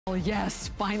Oh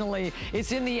yes, finally,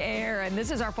 it's in the air, and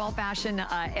this is our fall fashion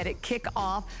edit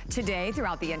kickoff today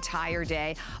throughout the entire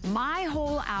day. My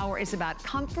whole hour is about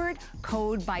Comfort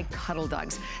Code by Cuddl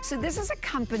Duds. So this is a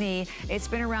company, it's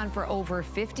been around for over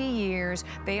 50 years.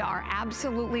 They are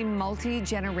absolutely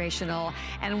multi-generational,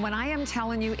 and when I am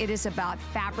telling you it is about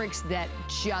fabrics that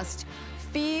just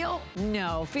feel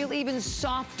even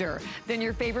softer than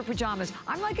your favorite pajamas.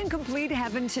 I'm like in complete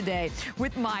heaven today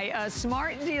with my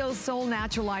Smart Deal Soul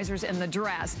Naturalizers in the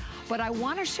dress, but I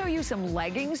want to show you some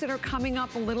leggings that are coming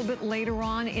up a little bit later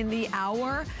on in the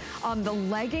hour. The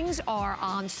leggings are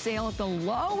on sale at the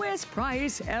lowest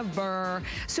price ever.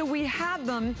 So we have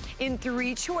them in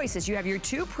 3 choices. You have your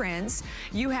 2 prints,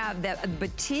 you have the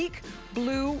batik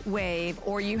blue wave,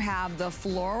 or you have the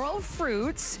floral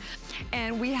fruits,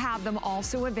 and we have them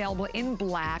also available in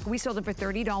black. We sold them for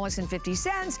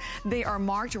 $30.50. They are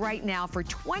marked right now for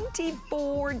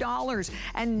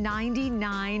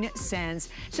 $24.99.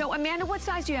 So Amanda, what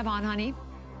size do you have on, honey?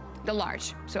 The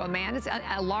large. So Amanda's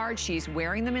a large. She's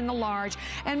wearing them in the large.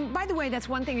 And by the way, that's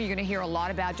one thing you're gonna hear a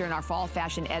lot about during our fall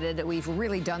fashion edit, that we've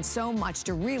really done so much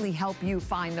to really help you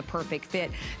find the perfect fit.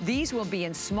 These will be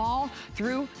in small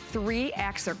through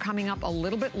 3X. They're coming up a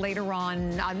little bit later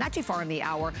on, not too far in the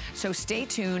hour, so stay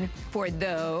tuned for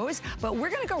those. But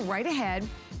we're gonna go right ahead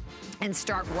and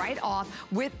start right off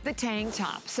with the tank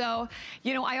top. So,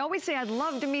 you know, I always say I'd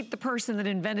love to meet the person that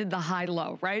invented the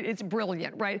high-low, right? It's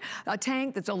brilliant, right? A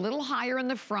tank that's a little higher in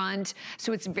the front,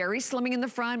 so it's very slimming in the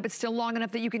front, but still long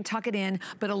enough that you can tuck it in,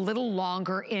 but a little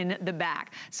longer in the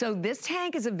back. So this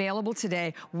tank is available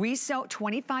today. We sell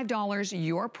 $25,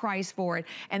 your price for it.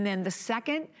 And then the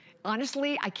second,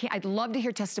 honestly, I'd love to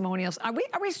hear testimonials. Are we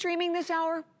streaming this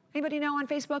hour? Anybody know on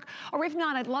Facebook? Or if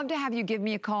not, I'd love to have you give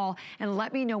me a call and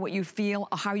let me know what you feel,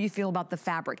 or how you feel about the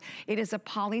fabric. It is a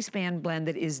polyspan blend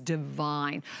that is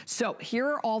divine. So here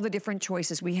are all the different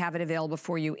choices. We have it available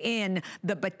for you in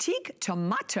the batik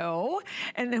tomato,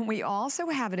 and then we also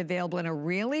have it available in a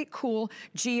really cool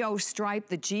geo stripe.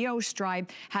 The geo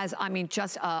stripe has, I mean,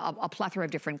 just a plethora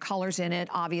of different colors in it.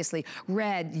 Obviously,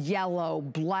 red, yellow,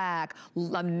 black,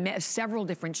 several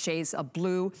different shades of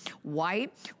blue,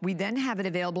 white. We then have it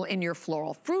available in your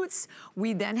floral fruits.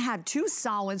 We then have 2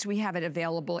 solids. We have it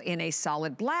available in a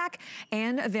solid black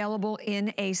and available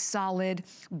in a solid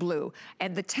blue.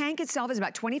 And the tank itself is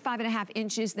about 25.5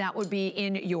 inches. That would be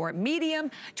in your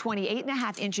medium,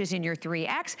 28.5 inches in your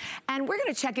 3X. And we're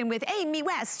gonna check in with Amy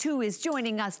West, who is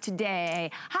joining us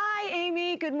today. Hi,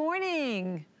 Amy, good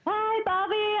morning. Hi,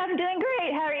 Bobby, I'm doing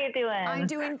great. How are you doing? I'm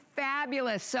doing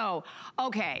fabulous. So,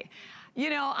 okay. You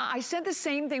know, I said the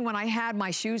same thing when I had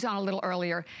my shoes on a little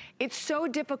earlier. It's so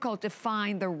difficult to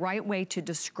find the right way to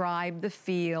describe the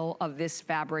feel of this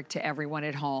fabric to everyone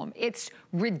at home. It's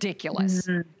ridiculous,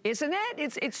 isn't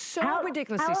it? It's so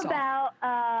ridiculously soft. How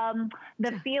about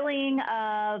the feeling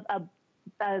of a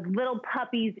little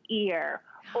puppy's ear?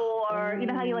 Or, you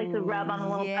know how you like to rub on a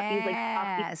little puppy's like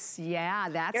puppy? Yes, yeah,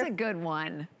 that's a good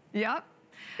one. Yep.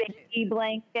 Baby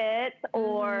blanket,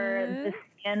 or the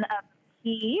skin of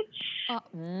peach.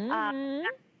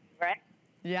 Right?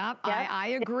 Yep,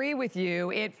 I agree with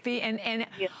you. And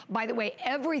by the way,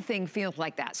 everything feels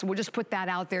like that. So we'll just put that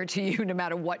out there to you no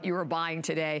matter what you are buying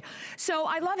today. So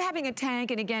I love having a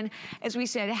tank. And again, as we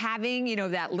said, having, you know,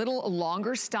 that little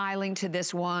longer styling to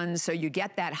this one. So you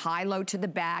get that high-low to the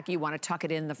back. You want to tuck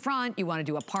it in the front. You want to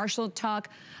do a partial tuck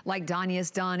like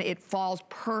Danya's done. It falls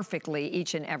perfectly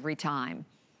each and every time.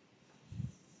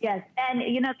 Yes, and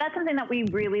you know, that's something that we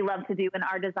really love to do in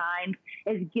our designs,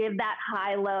 is give that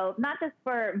high-low, not just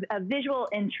for a visual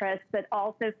interest, but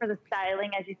also for the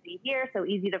styling, as you see here, so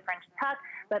easy to French tuck,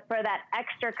 but for that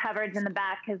extra coverage in the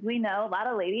back, because we know a lot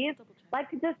of ladies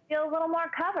like to just feel a little more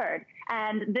covered,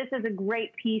 and this is a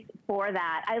great piece for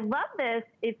that. I love this.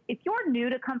 If you're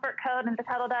new to Comfort Code and to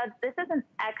Cuddl Duds, this is an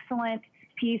excellent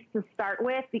piece to start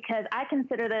with, because I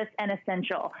consider this an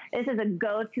essential. This is a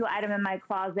go-to item in my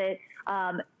closet.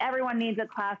 Everyone needs a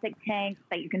classic tank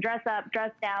that you can dress up, dress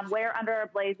down, wear under a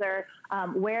blazer,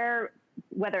 wear,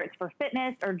 whether it's for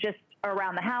fitness or just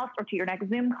around the house or to your next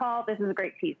Zoom call. This is a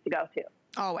great piece to go to.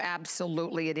 Oh,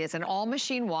 absolutely it is. And all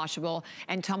machine washable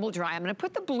and tumble dry. I'm gonna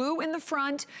put the blue in the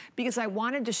front because I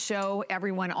wanted to show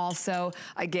everyone also,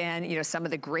 again, you know, some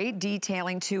of the great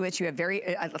detailing to it. You have very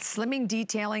slimming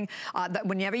detailing.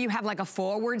 Whenever you have like a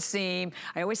forward seam,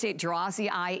 I always say it draws the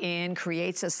eye in,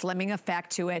 creates a slimming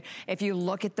effect to it. If you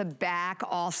look at the back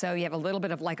also, you have a little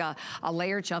bit of like a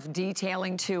layer of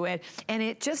detailing to it. And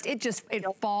it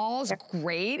falls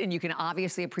great. And you can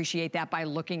obviously appreciate that by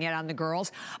looking at it on the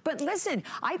girls. But listen,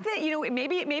 listen, I think, you know,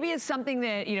 maybe it's something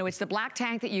that, you know, it's the black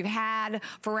tank that you've had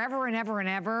forever and ever and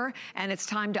ever, and it's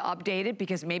time to update it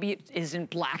because maybe it isn't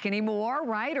black anymore,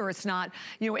 right? Or it's not,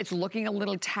 you know, it's looking a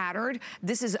little tattered.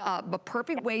 This is a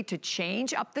perfect way to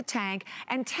change up the tank.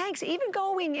 And tanks, even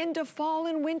going into fall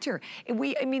and winter.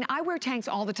 I mean, I wear tanks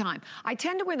all the time. I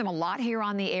tend to wear them a lot here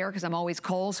on the air because I'm always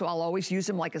cold, so I'll always use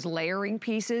them like as layering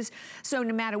pieces. So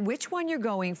no matter which one you're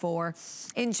going for,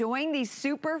 enjoying these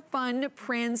super fun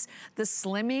prints, the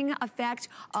slimming effect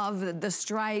of the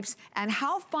stripes, and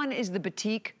how fun is the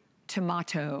batik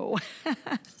tomato?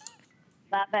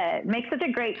 Love it. Makes such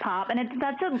a great pop, and it's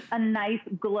such a nice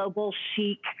global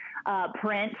chic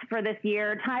print for this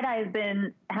year. Tie-dye has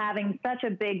been having such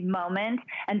a big moment,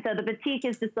 and so the batik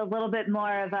is just a little bit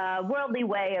more of a worldly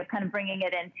way of kind of bringing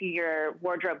it into your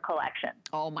wardrobe collection.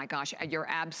 Oh my gosh, you're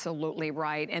absolutely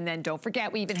right. And then don't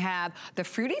forget, we even have the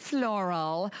Fruity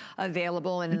Floral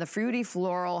available, and the Fruity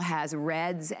Floral has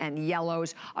reds and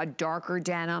yellows, a darker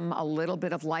denim, a little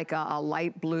bit of like a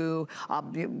light blue.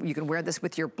 You can wear this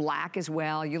with your black as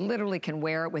well. You literally can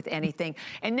wear it with anything.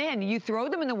 And then you throw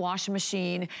them in the washing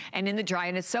machine and in the dryer,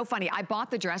 and it's so funny. I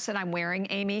bought the dress that I'm wearing,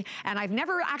 Amy, and I've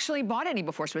never actually bought any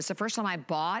before, so it's the first time I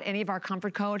bought any of our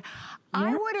Comfort Code. Yeah.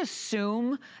 I would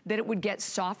assume that it would get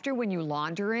softer when you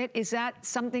launder it. Is that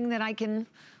something that I can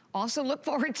also look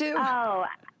forward to? Oh,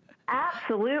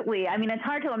 absolutely. I mean, it's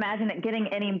hard to imagine it getting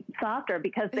any softer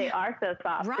because they are so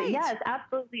soft. Right. But yes,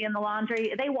 absolutely. In the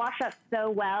laundry, they wash up so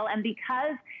well. And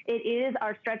because it is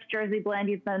our stretch jersey blend,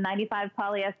 using the 95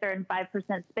 polyester and 5%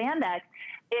 spandex,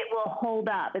 it will hold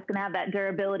up. It's going to have that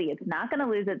durability. It's not going to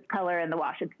lose its color in the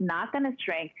wash. It's not going to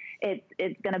shrink.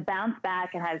 It's going to bounce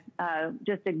back. It has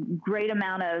just a great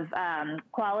amount of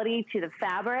quality to the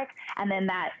fabric. And then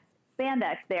that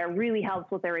spandex there really helps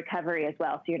with the recovery as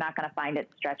well. So you're not going to find it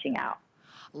stretching out.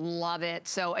 Love it.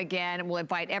 So again, we'll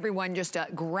invite everyone just to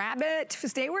grab it.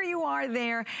 Stay where you are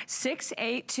there.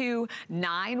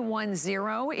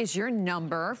 682-910 is your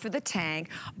number for the tank.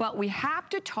 But we have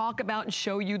to talk about and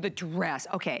show you the dress.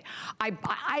 Okay,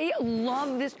 I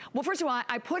love this. Well, first of all,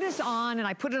 I put this on and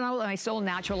I put it on my Soul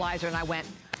Naturalizer and I went,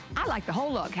 I like the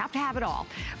whole look, have to have it all.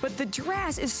 But the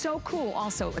dress is so cool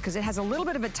also because it has a little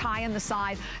bit of a tie on the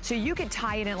side, so you could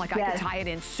tie it in like I could tie it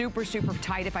in super, super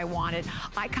tight if I wanted.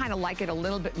 I kind of like it a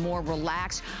little bit more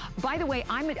relaxed. By the way,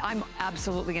 I'm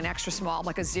absolutely an extra small,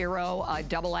 like a 0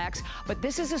 double X, but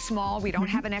this is a small. We don't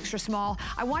have an extra small.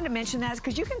 I wanted to mention that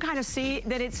because you can kind of see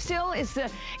that it still is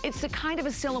it's the kind of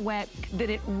a silhouette that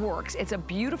it works. It's a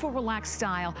beautiful, relaxed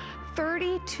style.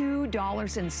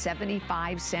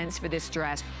 $32.75 for this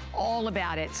dress. All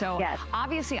about it. So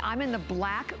obviously I'm in the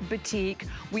black batik.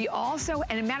 We also,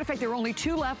 and as a matter of fact, there were only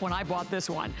 2 left when I bought this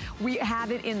one. We have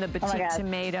it in the batik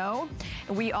tomato.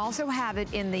 We also have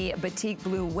it in the batik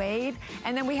blue wave.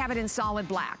 And then we have it in solid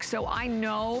black. So I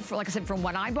know, like I said, from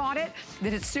when I bought it,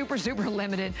 that it's super, super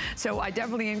limited. So I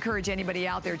definitely encourage anybody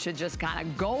out there to just kind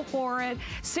of go for it.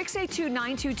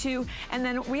 682-922. And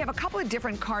then we have a couple of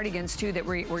different cardigans too that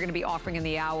we're going to be offering in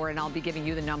the hour, and I'll be giving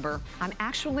you the number. I'm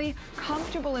actually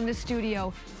comfortable in the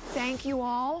studio. Thank you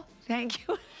all. Thank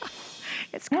you.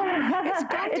 It's the best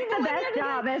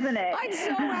job, isn't it? I'm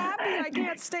so happy. I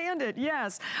can't stand it.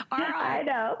 Yes. All right. I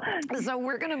know. So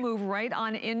we're going to move right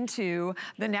on into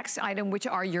the next item, which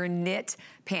are your knit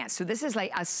pants. So this is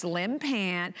like a slim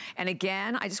pant. And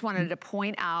again, I just wanted to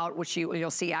point out, which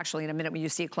you'll see actually in a minute when you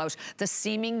see it close, the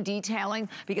seaming detailing,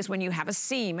 because when you have a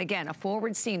seam, again, a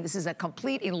forward seam, this is a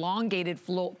complete elongated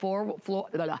forward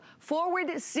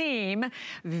seam,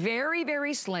 very,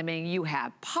 very slimming. You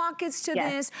have pockets to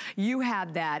this. You have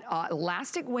that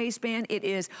elastic waistband. It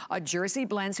is a jersey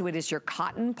blend, so it is your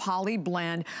cotton poly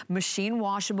blend, machine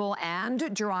washable and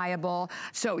dryable.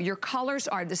 So your colors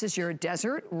are, this is your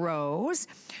desert rose.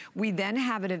 We then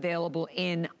have it available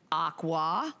in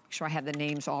aqua. Make sure I have the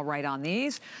names all right on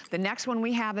these. The next one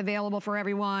we have available for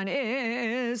everyone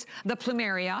is the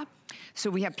plumeria. So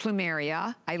we have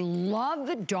plumeria. I love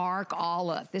the dark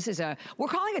olive. This is we're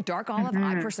calling it dark olive.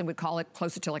 I personally would call it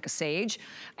closer to like a sage.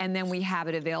 And then we have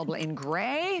it available in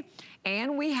gray,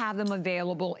 and we have them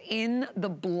available in the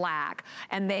black.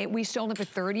 And we sold them for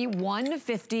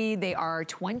 $31.50. They are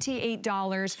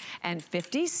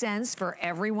 $28.50 for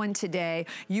everyone today.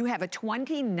 You have a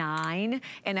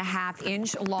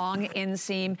 29.5-inch long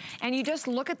inseam, and you just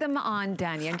look at them on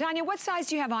Danya. Danya, what size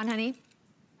do you have on, honey?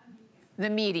 The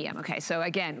medium. Okay, so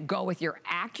again, go with your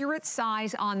accurate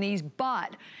size on these,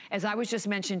 but as I was just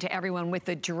mentioning to everyone with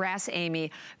the dress,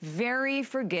 Amy, very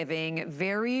forgiving,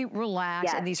 very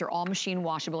relaxed, and these are all machine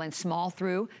washable and small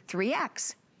through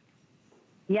 3X.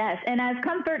 Yes, and as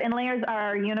comfort and layers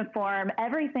are uniform,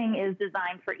 everything is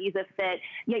designed for ease of fit,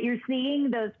 yet you're seeing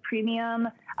those premium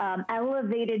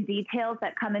elevated details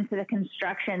that come into the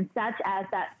construction, such as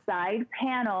that side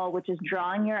panel, which is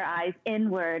drawing your eyes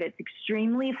inward. It's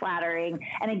extremely flattering,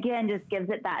 and again, just gives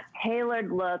it that tailored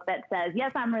look that says,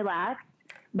 yes, I'm relaxed,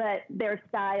 but there's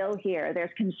style here,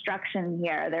 there's construction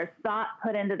here, there's thought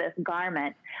put into this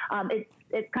garment.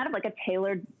 It's kind of like a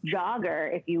tailored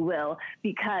jogger, if you will,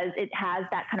 because it has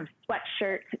that kind of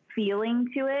sweatshirt feeling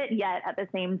to it, yet at the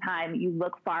same time, you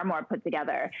look far more put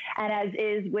together. And as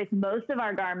is with most of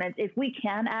our garments, if we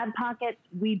can add pockets,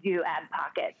 we do add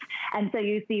pockets. And so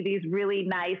you see these really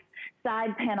nice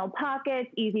side panel pockets,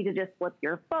 easy to just slip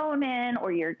your phone in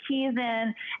or your keys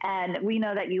in. And we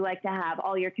know that you like to have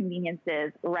all your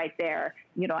conveniences right there.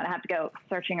 You don't have to go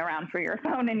searching around for your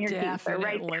phone and your keys. They're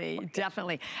right there.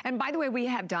 Definitely. And by the way, we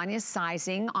have Danya's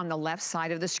sizing on the left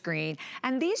side of the screen.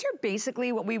 And these are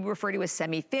basically what we refer to as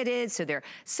semi-fitted. So they're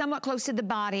somewhat close to the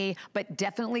body, but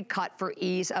definitely cut for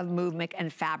ease of movement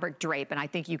and fabric drape. And I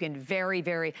think you can very,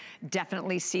 very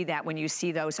definitely see that when you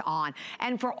see those on.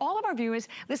 And for all of our viewers,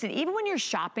 listen, even when you're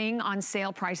shopping on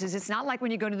sale prices, it's not like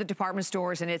when you go to the department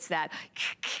stores and it's that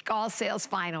all sales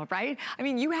final, right? I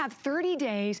mean, you have 30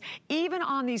 days, even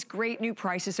on these great new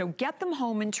prices, so get them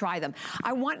home and try them.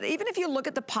 Even if you look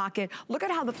at the pocket, look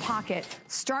at how the pocket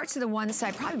starts to the one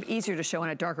side, probably easier to show in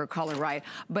a darker color, right?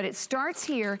 But it starts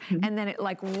here and then it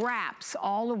like wraps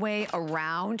all the way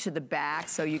around to the back,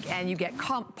 so you get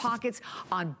pockets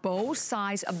on both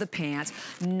sides of the pants.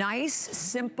 Nice,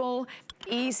 simple,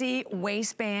 easy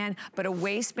waistband, but a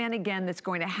waistband again that's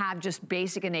going to have just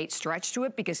basic innate stretch to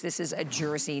it because this is a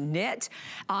jersey knit,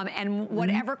 and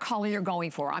whatever color you're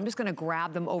going for. I'm just going to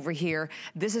grab them over here.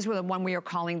 This is the one we are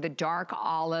calling the dark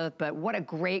olive, but what a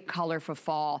great color for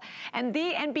fall. And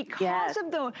because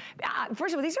of the,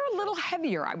 first of all, these are a little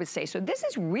heavier, I would say. So this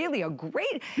is really a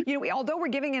great, although we're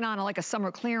giving it on like a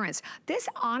summer clearance, this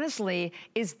honestly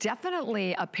is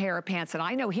definitely a pair of pants that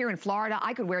I know here in Florida,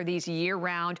 I could wear these year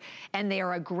round, and they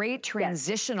are a great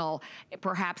transitional,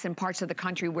 perhaps in parts of the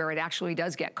country where it actually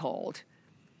does get cold.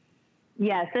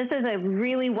 Yes, this is a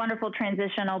really wonderful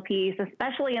transitional piece,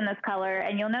 especially in this color.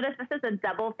 And you'll notice this is a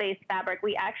double-faced fabric.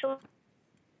 We actually...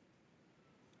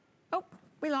 Oh,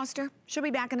 we lost her. She'll be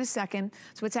back in a second.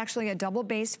 So it's actually a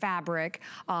double-base fabric,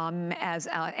 as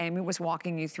Amy was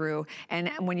walking you through. And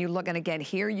when you look, and again,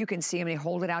 here you can see, I'm going to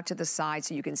hold it out to the side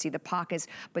so you can see the pockets,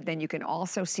 but then you can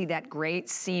also see that great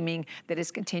seaming that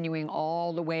is continuing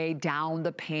all the way down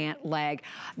the pant leg.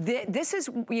 This is,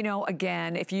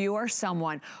 again, if you are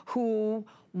someone who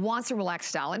wants a relaxed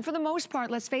style. And for the most part,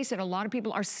 let's face it, a lot of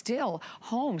people are still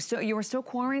home. So you are still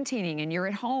quarantining and you're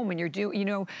at home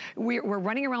and we're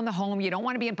running around the home. You don't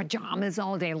want to be in pajamas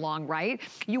all day long, right?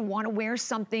 You want to wear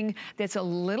something that's a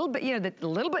little bit, that's a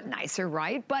little bit nicer,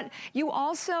 right? But you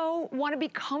also want to be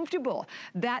comfortable.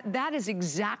 That is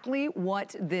exactly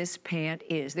what this pant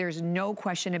is. There's no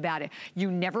question about it.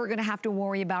 You're never going to have to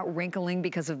worry about wrinkling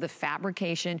because of the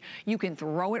fabrication. You can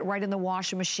throw it right in the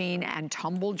washing machine and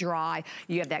tumble dry.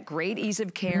 You have that great ease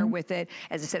of care with it.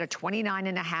 As I said, a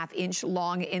 29.5-inch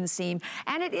long inseam.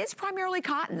 And it is primarily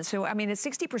cotton. So, I mean, it's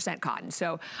 60% cotton.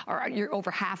 So, or you're over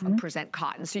half a percent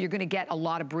cotton. So you're going to get a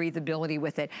lot of breathability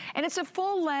with it. And it's a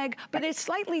full leg, but it's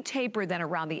slightly tapered than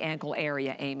around the ankle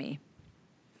area, Amy.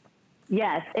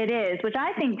 Yes, it is, which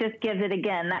I think just gives it,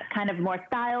 again, that kind of more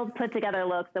styled, put-together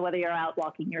look. So whether you're out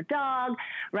walking your dog,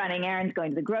 running errands, going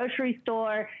to the grocery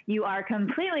store, you are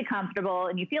completely comfortable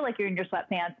and you feel like you're in your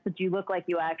sweatpants, but you look like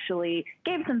you actually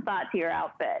gave some thought to your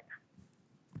outfit.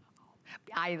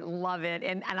 I love it.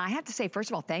 And I have to say, first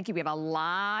of all, thank you. We have a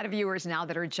lot of viewers now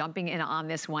that are jumping in on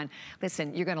this one.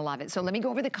 Listen, you're going to love it. So let me go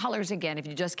over the colors again if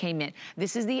you just came in.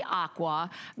 This is the aqua.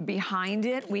 Behind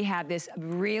it, we have this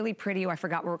really pretty, I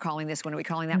forgot what we're calling this one. Are we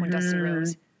calling that one Dusty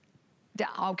Rose?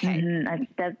 Okay.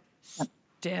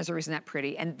 Desert, isn't that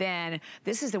pretty? And then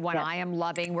this is the one I am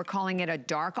loving. We're calling it a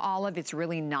dark olive. It's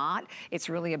really not. It's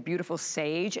really a beautiful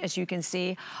sage, as you can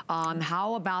see.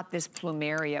 How about this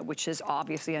plumeria, which is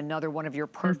obviously another one of your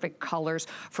perfect colors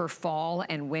for fall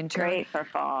and winter. Great for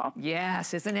fall.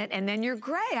 Yes, isn't it? And then your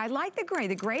gray. I like the gray.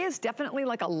 The gray is definitely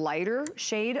like a lighter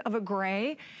shade of a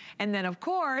gray. And then, of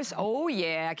course, oh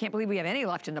yeah, I can't believe we have any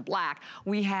left in the black.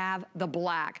 We have the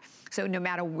black. So no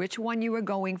matter which one you are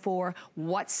going for,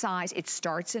 what size, it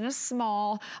starts in a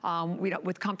small.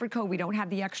 With Comfort Code, we don't have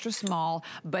the extra small,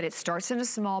 but it starts in a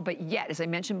small, but yet, as I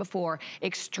mentioned before,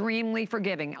 extremely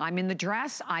forgiving. I'm in the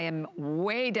dress, I am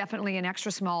way definitely an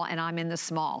extra small, and I'm in the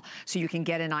small. So you can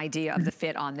get an idea of the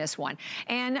fit on this one.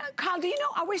 And Kyle, do you know,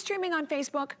 are we streaming on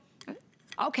Facebook?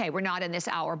 Okay, we're not in this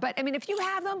hour, but I mean, if you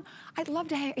have them, I'd love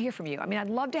to hear from you. I mean, I'd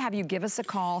love to have you give us a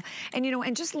call and, you know,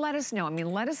 and just let us know. I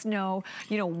mean, let us know,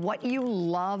 you know, what you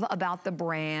love about the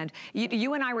brand.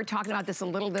 You and I were talking about this a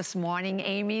little this morning,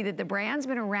 Amy, that the brand's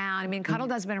been around. I mean, Cuddl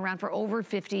Duds has been around for over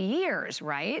 50 years,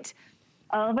 right?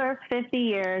 Over 50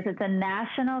 years. It's a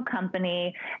national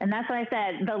company. And that's what I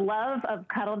said. The love of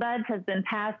Cuddl Duds has been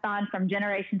passed on from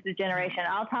generation to generation.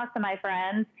 I'll talk to my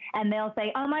friends and they'll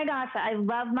say, oh my gosh, I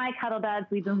love my Cuddl Duds.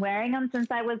 We've been wearing them since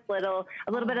I was little.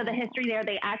 A little bit of the history there.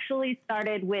 They actually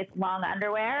started with long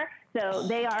underwear. So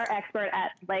they are expert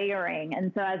at layering.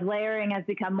 And so as layering has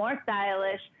become more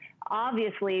stylish,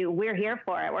 obviously we're here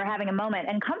for it. We're having a moment.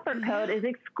 And Comfort Code is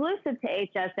exclusive to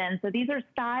HSN. So these are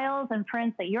styles and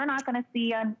prints that you're not going to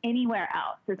see on anywhere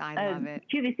else. I love it.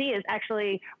 QVC is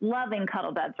actually loving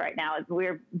Cuddl Duds right now.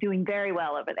 We're doing very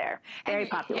well over there. Very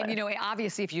popular. And you know,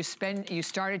 obviously if you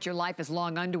started your life as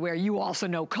long underwear, you also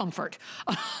know comfort,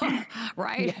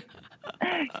 right?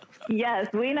 Yes,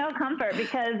 we know comfort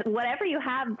because whatever you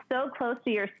have so close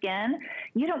to your skin,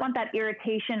 you don't want that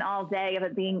irritation all day of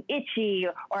it being itchy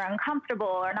or uncomfortable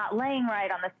or not laying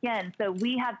right on the skin. So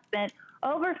we have spent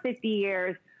over 50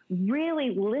 years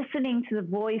really listening to the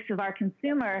voice of our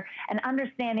consumer and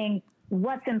understanding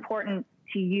what's important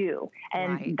to you.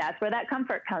 And that's where that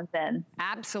comfort comes in.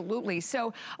 Absolutely.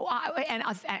 So, and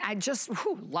I just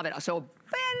love it. So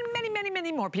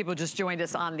many more people just joined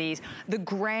us on these. The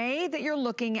gray that you're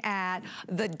looking at,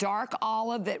 the dark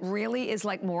olive that really is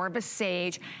like more of a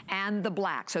sage, and the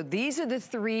black. So these are the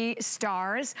 3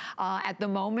 stars at the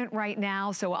moment right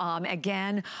now. So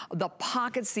again, the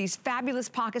pockets, these fabulous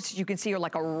pockets you can see are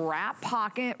like a wrap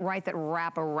pocket, right, that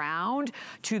wrap around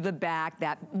to the back.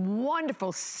 That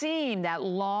wonderful seam, that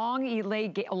long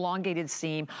elongated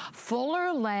seam,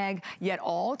 fuller leg, yet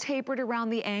all tapered around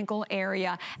the ankle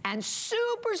area, and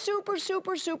super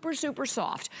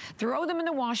soft. Throw them in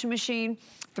the washing machine,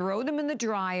 throw them in the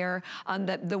dryer.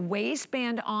 The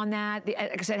waistband on that,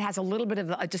 like I said, it has a little bit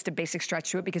of just a basic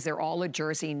stretch to it because they're all a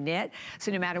jersey knit.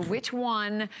 So no matter which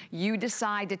one you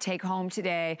decide to take home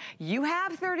today, you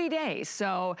have 30 days.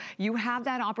 So you have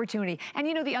that opportunity. And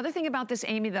you know, the other thing about this,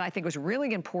 Amy, that I think was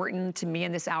really important to me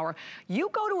in this hour, you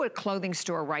go to a clothing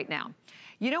store right now.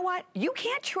 You know what? You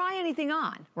can't try anything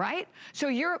on, right? So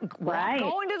you're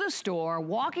going to the store,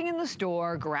 walking in the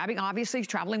store, grabbing, obviously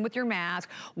traveling with your mask,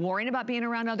 worrying about being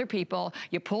around other people.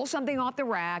 You pull something off the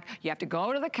rack, you have to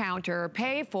go to the counter,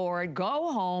 pay for it,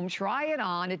 go home, try it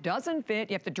on, it doesn't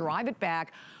fit, you have to drive it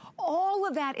back. All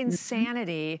of that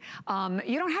insanity,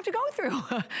 you don't have to go through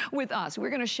with us. We're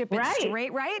going to ship it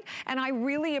straight, right? And I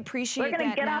really appreciate that. We're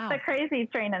going to get off the crazy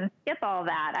train and skip all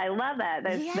that. I love it.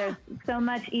 There's so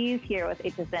much ease here with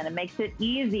HSN. It makes it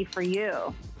easy for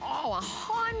you. Oh,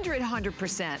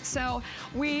 100%. So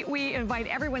we invite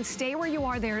everyone, stay where you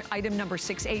are there. Item number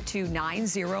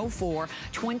 682904,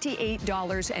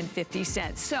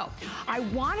 $28.50. So I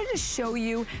wanted to show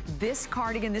you this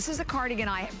cardigan. This is a cardigan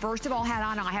I first of all had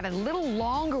on. I have a little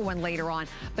longer one later on,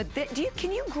 but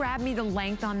can you grab me the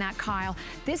length on that, Kyle?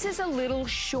 This is a little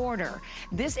shorter.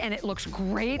 And it looks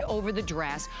great over the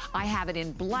dress. I have it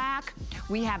in black.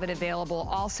 We have it available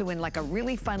also in like a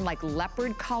really fun like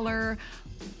leopard color.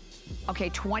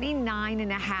 Okay,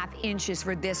 29.5 inches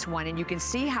for this one. And you can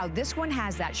see how this one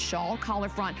has that shawl collar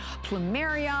front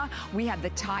plumeria. We have the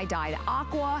tie-dyed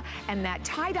aqua and that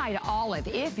tie-dyed olive.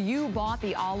 If you bought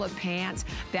the olive pants,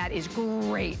 that is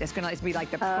great. That's gonna be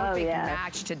like the perfect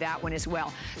match to that one as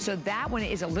well. So that one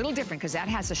is a little different because that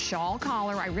has a shawl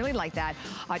collar. I really like that.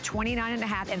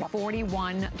 29.5 and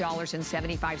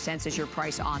 $41.75 is your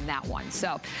price on that one.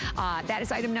 So that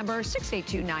is item number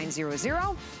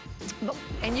 682900.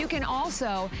 And you can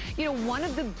also, you know, one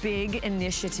of the big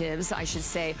initiatives, I should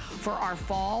say, for our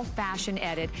fall fashion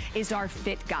edit is our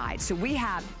fit guide. So we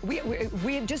have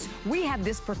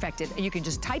this perfected. You can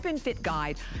just type in fit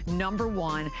guide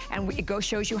 #1, and it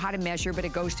shows you how to measure, but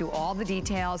it goes through all the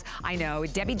details. I know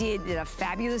Debbie did a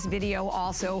fabulous video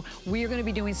also. We are going to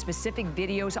be doing specific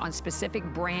videos on specific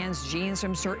brands, jeans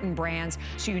from certain brands,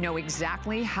 so you know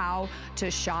exactly how to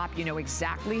shop, you know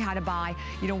exactly how to buy.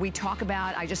 You know, we talk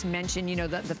about, I just mentioned, you know,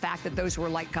 the fact that those were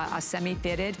like a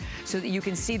semi-fitted, so that you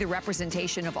can see the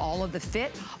representation of all of the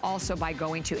fit also by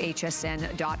going to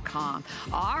hsn.com.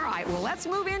 All right, well, let's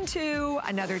move into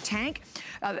another tank.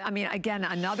 I mean, again,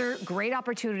 another great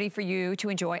opportunity for you to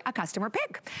enjoy a customer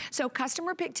pick. So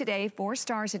customer pick today, 4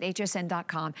 stars at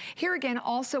hsn.com. Here again,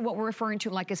 also what we're referring to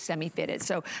like a semi-fitted.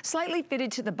 So slightly fitted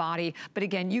to the body, but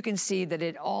again, you can see that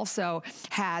it also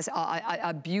has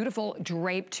a beautiful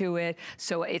drape to it.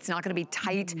 So it's not gonna be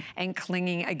tight and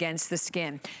clinging against the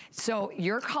skin. So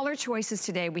your color choices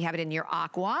today, we have it in your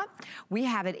aqua, we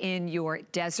have it in your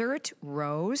desert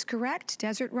rose, correct?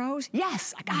 Desert rose?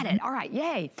 Yes, I got it. All right,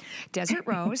 yay. Desert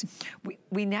rose.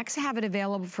 We next have it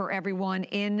available for everyone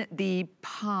in the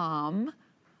palm.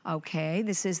 Okay,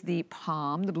 this is the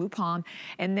palm, the blue palm.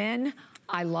 And then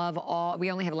I love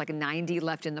we only have like a 90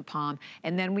 left in the palm.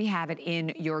 And then we have it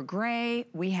in your gray.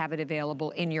 We have it available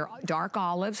in your dark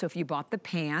olive. So if you bought the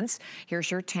pants,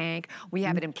 here's your tank. We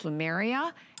have it in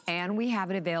plumeria. And we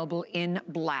have it available in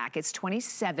black. It's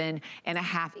 27.5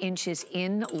 inches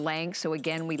in length. So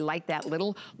again, we like that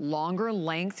little longer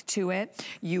length to it.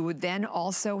 You would then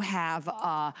also have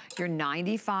your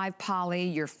 95 poly,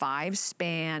 your 5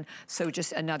 span. So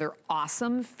just another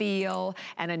awesome feel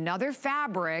and another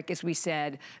fabric, as we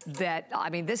said, that, I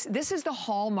mean, this is the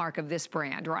hallmark of this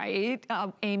brand, right,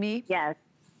 Amy? Yes.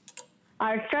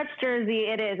 Our stretch jersey,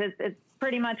 it is. It's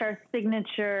pretty much our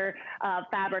signature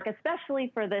fabric,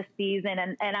 especially for this season.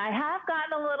 And I have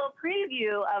gotten a little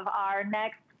preview of our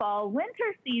next fall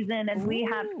winter season, and we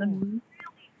have some really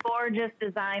gorgeous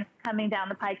designs coming down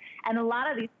the pike. And a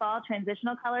lot of these fall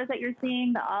transitional colors that you're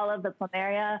seeing, the olive, the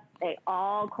plumeria, they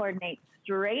all coordinate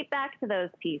straight back to those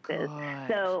pieces. Good.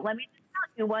 So let me just tell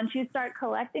you, once you start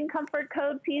collecting comfort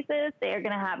code pieces, they are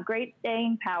going to have great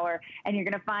staying power, and you're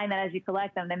going to find that as you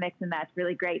collect them, they mix and match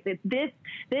really great. This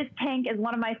tank is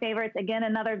one of my favorites. Again,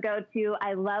 another go-to.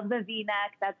 I love the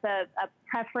V-neck. That's a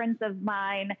preference of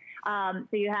mine. So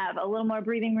you have a little more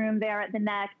breathing room there at the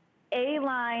neck.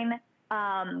 A-line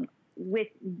with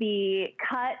the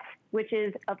cut, which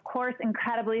is, of course,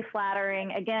 incredibly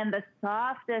flattering. Again, the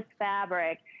softest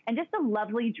fabric and just a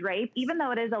lovely drape. Even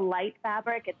though it is a light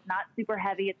fabric, it's not super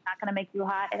heavy. It's not going to make you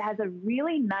hot. It has a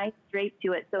really nice drape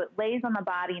to it, so it lays on the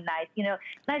body nice. You know,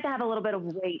 it's nice to have a little bit of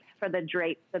weight for the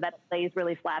drape so that it lays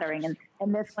really flattering, and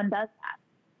this one does that.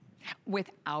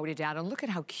 Without a doubt. And look at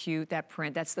how cute that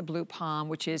print. That's the blue palm,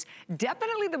 which is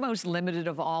definitely the most limited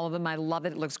of all of them. I love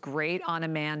it. It looks great on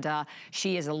Amanda.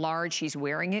 She is a large. She's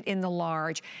wearing it in the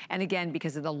large. And again,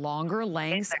 because of the longer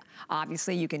lengths,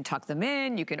 obviously you can tuck them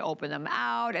in, you can open them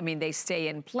out. I mean, they stay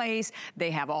in place.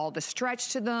 They have all the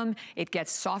stretch to them. It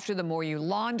gets softer the more you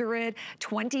launder it.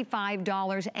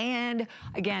 $25. And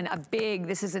again,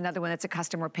 this is another one that's a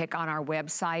customer pick on our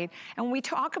website. And when we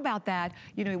talk about that,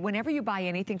 you know, whenever you buy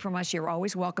anything from us, you're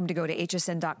always welcome to go to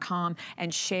hsn.com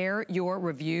and share your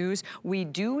reviews. We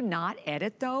do not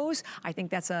edit those. I think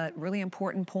that's a really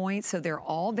important point. So they're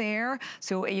all there.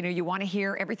 So, you know, you want to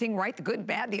hear everything, right? The good,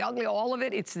 bad, the ugly, all of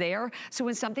it, it's there. So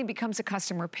when something becomes a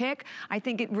customer pick, I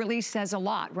think it really says a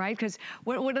lot, right? Because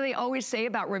what do they always say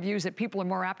about reviews? That people are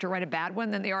more apt to write a bad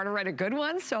one than they are to write a good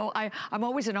one. So I'm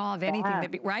always in awe of anything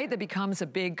that becomes a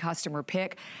big customer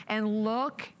pick. And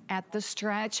look at the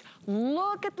stretch.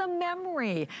 Look at the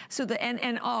memory. So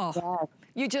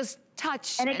you just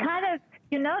touch. And it kind of,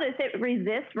 you notice it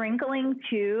resists wrinkling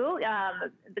too.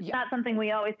 It's not something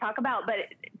we always talk about, but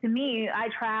to me, I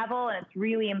travel and it's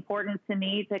really important to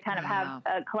me to kind of have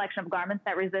a collection of garments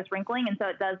that resist wrinkling. And so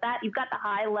it does that. You've got the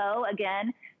high-low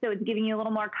again, so it's giving you a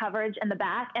little more coverage in the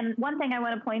back. And one thing I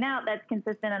want to point out that's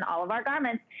consistent in all of our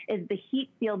garments is the heat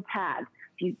sealed tag.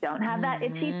 If you don't have that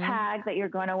itchy tag that you're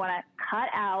going to want to cut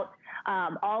out,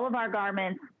 all of our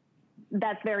garments,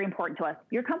 that's very important to us.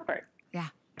 Your comfort. Yeah.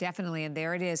 Definitely, and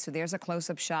there it is. So there's a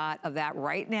close-up shot of that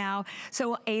right now.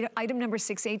 So item number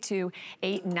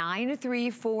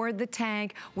 682-893 for the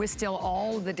tank with still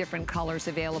all of the different colors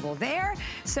available there.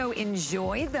 So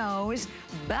enjoy those,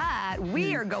 but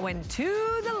we are going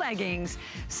to the leggings.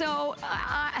 So,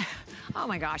 oh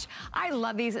my gosh, I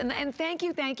love these. And thank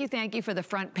you for the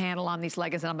front panel on these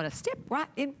leggings. And I'm gonna step right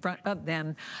in front of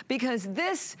them because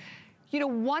this, you know,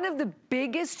 one of the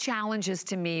biggest challenges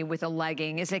to me with a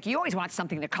legging is like you always want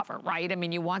something to cover, right? I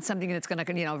mean, you want something that's gonna,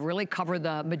 you know, really cover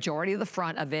the majority of the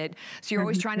front of it. So you're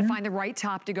always trying to find the right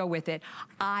top to go with it.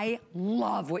 I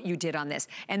love what you did on this.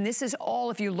 And this is all,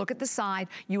 if you look at the side,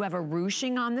 you have a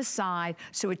ruching on the side,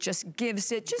 so it just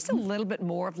gives it just a little bit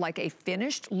more of like a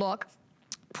finished look.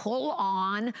 Pull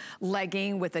on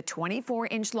legging with a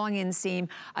 24-inch long inseam.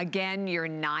 Again, your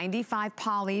 95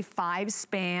 poly, 5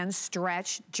 span,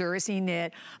 stretch, jersey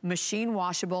knit, machine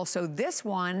washable. So this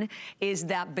one is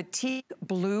that batik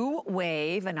blue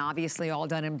wave, and obviously all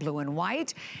done in blue and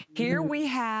white. Here we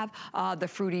have the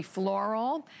fruity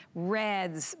floral,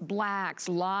 reds, blacks,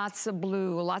 lots of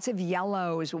blue, lots of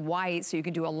yellows, white, so you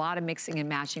can do a lot of mixing and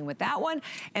matching with that one.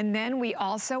 And then we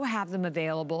also have them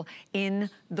available in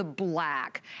the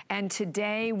black. black. And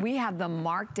today we have them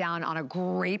marked down on a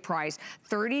great price.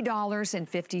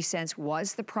 $30.50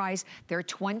 was the price. They're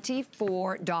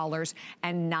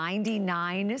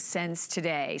 $24.99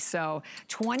 today. So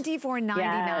 $24.99.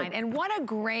 Yes. And what a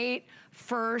great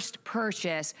first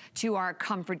purchase to our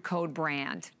Comfort Code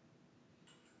brand.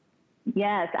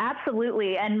 Yes,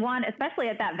 absolutely. And one, especially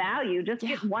at that value, just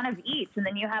get one of each and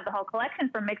then you have the whole collection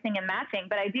for mixing and matching.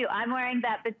 But I'm wearing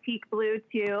that batik blue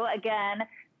too. Again,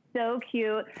 so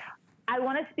cute. I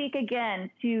want to speak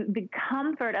again to the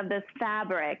comfort of this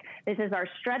fabric. This is our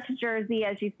stretch jersey,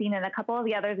 as you've seen in a couple of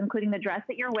the others, including the dress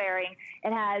that you're wearing.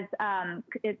 It has,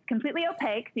 it's completely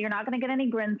opaque, so you're not going to get any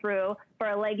grin through. For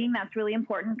a legging, that's really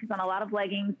important because on a lot of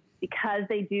leggings, because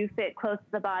they do fit close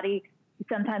to the body,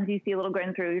 sometimes you see a little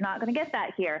grin through. You're not going to get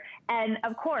that here. And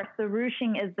of course, the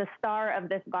ruching is the star of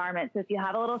this garment. So if you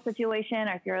have a little situation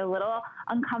or if you're a little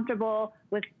uncomfortable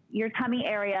with your tummy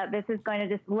area, this is going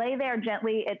to just lay there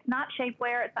gently. It's not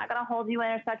shapewear. It's not going to hold you in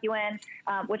or suck you in,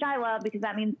 which I love because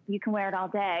that means you can wear it all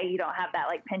day. You don't have that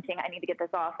like pinching, I need to get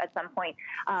this off at some point.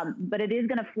 But it is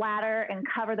going to flatter and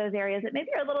cover those areas that maybe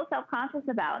you're a little self-conscious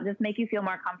about and just make you feel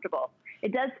more comfortable.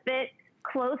 It does fit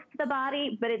close to the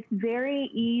body, but it's very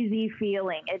easy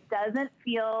feeling. It doesn't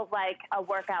feel like a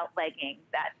workout legging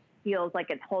that feels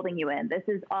like it's holding you in. This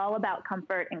is all about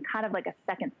comfort and kind of like a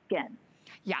second skin.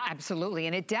 Yeah, absolutely.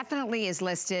 And it definitely is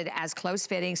listed as close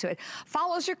fitting. So it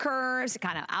follows your curves, it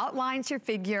kind of outlines your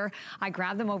figure. I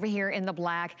grabbed them over here in the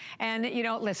black. And, you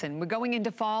know, listen, we're going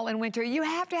into fall and winter. You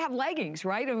have to have leggings,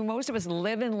 right? I mean, most of us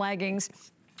live in leggings.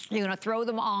 You're gonna throw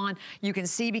them on. You can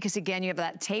see because again, you have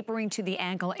that tapering to the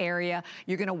ankle area.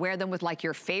 You're gonna wear them with like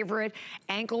your favorite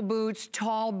ankle boots,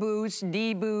 tall boots,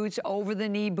 knee boots, over the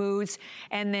knee boots.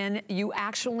 And then you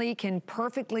actually can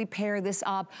perfectly pair this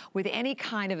up with any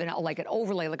kind of like an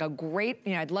overlay, like a great,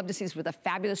 you know, I'd love to see this with a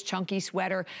fabulous chunky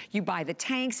sweater. You buy the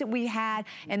tanks that we had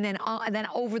and then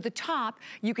over the top,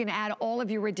 you can add all of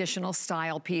your additional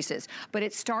style pieces. But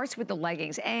it starts with the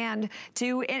leggings and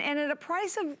at a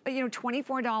price of, you know,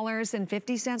 $24.50,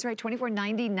 right?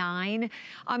 $24.99.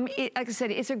 Like I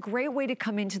said, it's a great way to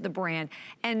come into the brand.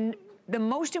 And the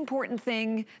most important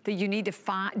thing that you need to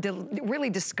really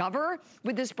discover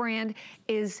with this brand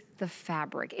is the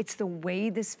fabric. It's the way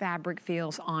this fabric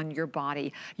feels on your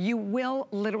body. You will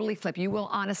literally flip. You will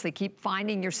honestly keep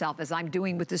finding yourself, as I'm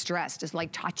doing with this dress, just like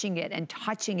touching it and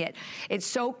touching it. It's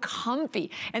so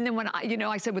comfy. And then when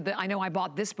I said I know I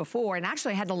bought this before, and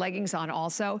actually I had the leggings on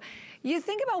also. You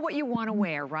think about what you want to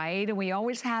wear, right? And we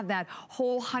always have that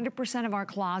whole 100% of our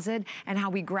closet and how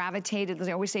we gravitated, as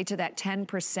I always say, to that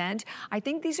 10%. I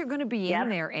think these are going to be in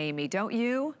there, Amy, don't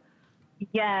you?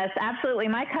 Yes, absolutely.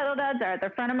 My Cuddl Duds are at the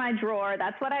front of my drawer.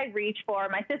 That's what I reach for.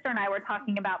 My sister and I were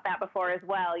talking about that before as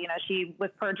well. You know, she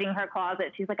was purging her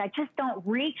closet. She's like, I just don't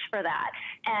reach for that.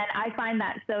 And I find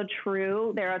that so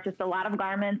true. There are just a lot of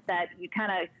garments that you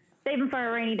kind of save them for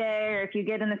a rainy day or if you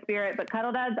get in the spirit. But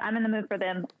Cuddl Duds, I'm in the mood for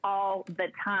them all the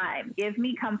time. Give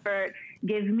me comfort,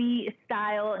 give me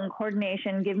style and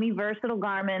coordination, give me versatile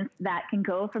garments that can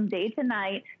go from day to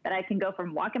night, that I can go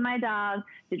from walking my dog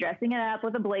to dressing it up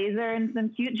with a blazer and some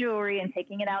cute jewelry and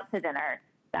taking it out to dinner.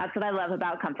 That's what I love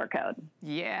about Comfort Code.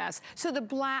 Yes. So the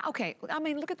black, okay, I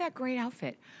mean, look at that great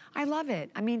outfit. I love it.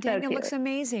 I mean, Daniel looks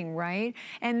amazing, right?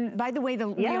 And by the way,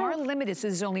 we are limited, so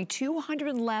there's only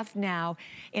 200 left now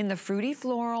in the fruity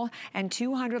floral and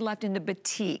 200 left in the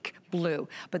batik blue.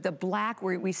 But the black,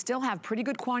 we still have pretty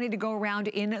good quantity to go around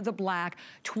in the black.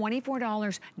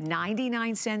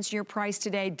 $24.99 your price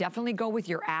today. Definitely go with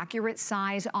your accurate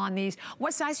size on these.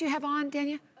 What size do you have on,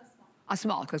 Dania? A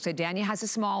small, because so Dania has a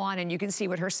small on and you can see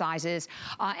what her size is.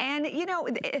 And you know,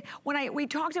 we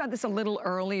talked about this a little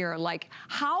earlier, like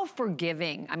how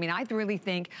forgiving. I mean, I really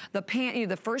think the pant,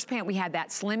 the first pant we had,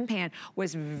 that slim pant,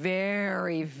 was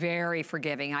very, very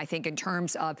forgiving. I think in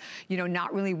terms of,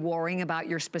 not really worrying about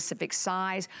your specific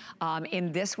size.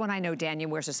 In this one, I know Dania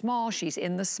wears a small, she's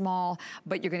in the small,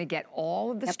 but you're gonna get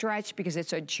all of the stretch because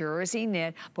it's a jersey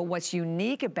knit. But what's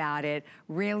unique about it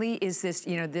really is this,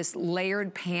 this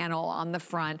layered panel on the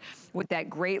front with that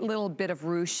great little bit of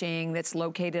ruching that's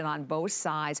located on both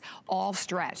sides, all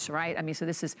stretched, right? I mean, so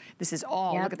this is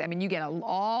all, look at that. I mean, you get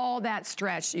all that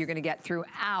stretch you're gonna get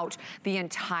throughout the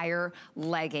entire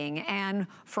legging. And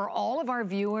for all of our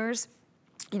viewers,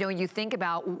 you think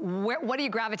about what do you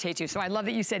gravitate to? So I love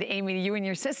that you said, Amy, you and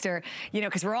your sister,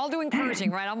 because we're all doing purging,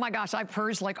 right? Oh my gosh, I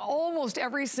purged like almost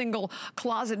every single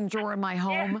closet and drawer in my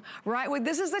home, right? Well,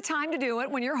 this is the time to do it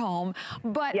when you're home.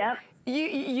 But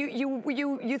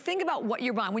you think about what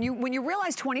you're buying. When you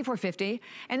realize $24.50,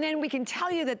 and then we can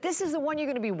tell you that this is the one you're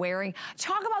gonna be wearing,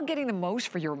 talk about getting the most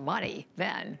for your money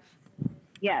then.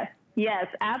 Yes. Yes,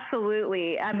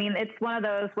 absolutely. I mean, it's one of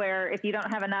those where if you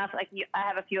don't have enough, like I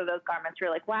have a few of those garments, you're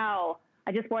like, wow,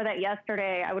 I just wore that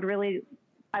yesterday.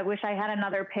 I wish I had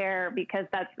another pair because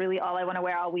that's really all I want to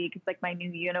wear all week. It's like my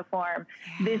new uniform.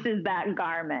 Yeah. This is that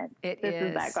garment. This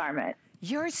is that garment.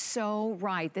 You're so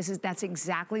right. That's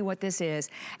exactly what this is.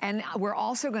 And we're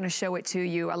also going to show it to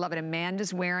you. I love it.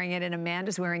 Amanda's wearing it, and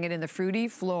Amanda's wearing it in the fruity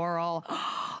floral.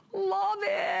 Love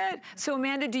it. So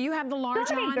Amanda, do you have the large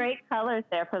so many on? Great colors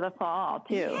there for the fall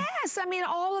too. Yes, I mean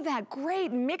all of that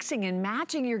great mixing and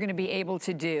matching you're going to be able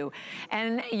to do.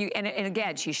 And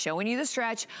again, she's showing you the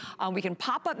stretch. We can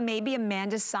pop up maybe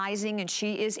Amanda's sizing, and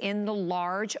she is in the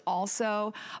large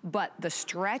also. But the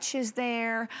stretch is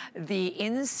there. The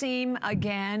inseam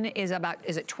again is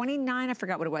it 29? I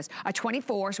forgot what it was. A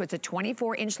 24. So it's a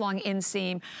 24-inch long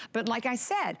inseam. But like I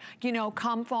said, you know,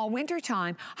 come fall winter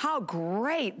time, how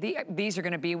great these are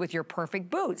going to be with your perfect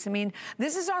boots. I mean,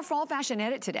 this is our fall fashion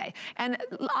edit today. And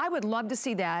I would love to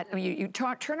see that. I mean, you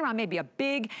turn around maybe a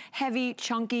big, heavy,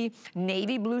 chunky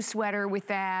navy blue sweater with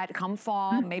that come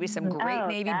fall, maybe some great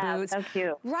navy boots. So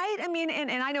cute. Right? I mean,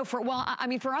 and I know for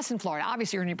us in Florida,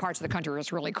 obviously you're in parts of the country where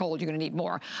it's really cold, you're going to need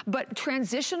more. But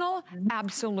transitional,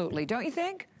 absolutely. Don't you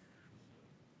think?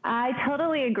 I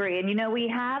totally agree. And you know, we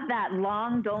have that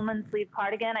long dolman sleeve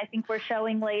cardigan I think we're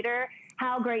showing later.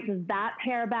 How great does that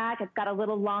pair back? It's got a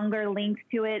little longer length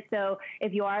to it. So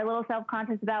if you are a little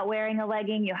self-conscious about wearing a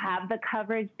legging, you have the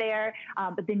coverage there,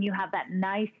 but then you have that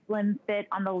nice slim fit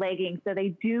on the legging. So they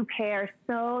do pair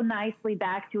so nicely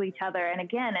back to each other. And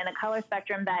again, in a color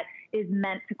spectrum that is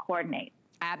meant to coordinate.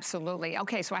 Absolutely.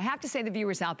 Okay, so I have to say to the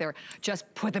viewers out there,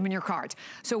 just put them in your carts.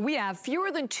 So we have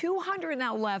fewer than 200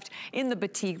 now left in the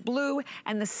batik blue,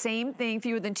 and the same thing,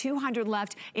 fewer than 200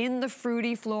 left in the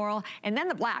fruity floral, and then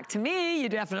the black. To me, you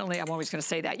definitely, I'm always gonna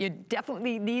say that, you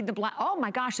definitely need the black. Oh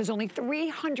my gosh, there's only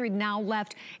 300 now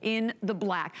left in the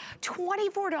black.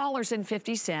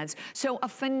 $24.50, so a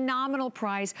phenomenal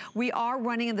price. We are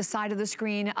running in the side of the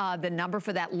screen the number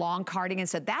for that long cardigan.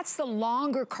 So that's the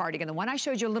longer cardigan. The one I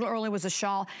showed you a little earlier was a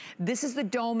shawl. This is the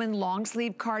Dolman long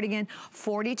sleeve cardigan,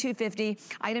 $42.50.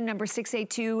 Item number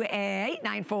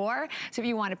 682894. So if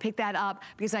you want to pick that up,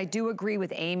 because I do agree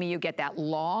with Amy, you get that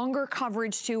longer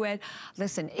coverage to it.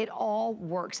 Listen, it all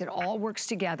works. It all works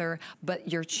together. But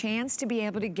your chance to be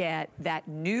able to get that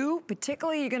new,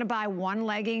 particularly you're going to buy one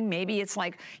legging. Maybe it's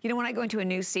like, you know, when I go into a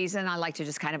new season, I like to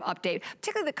just kind of update,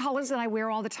 particularly the colors that I wear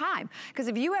all the time. Because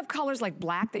if you have colors like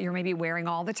black that you're maybe wearing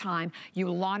all the time, you're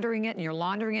laundering it and you're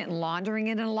laundering it and laundering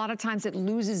it, and a lot of times it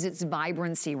loses its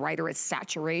vibrancy, right, or its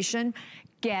saturation.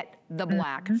 Get the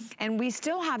black. And we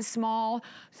still have small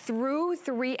through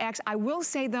 3X. I will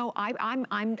say though, I'm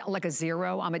like a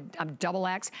 0, I'm double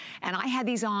X, and I had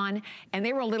these on and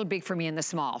they were a little big for me in the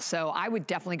small. So I would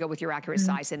definitely go with your accurate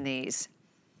size in these.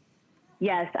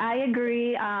 Yes, I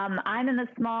agree. I'm in the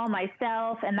small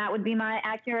myself, and that would be my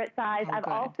accurate size. I've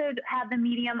also had the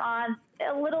medium on,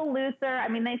 a little looser. I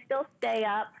mean, they still stay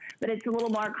up, but it's a little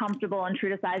more comfortable and true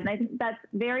to size. And I think that's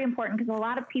very important because a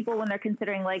lot of people, when they're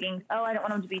considering leggings, oh, I don't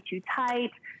want them to be too tight.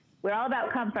 We're all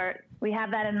about comfort. We have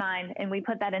that in mind, and we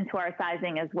put that into our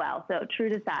sizing as well. So true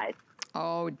to size.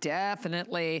 Oh,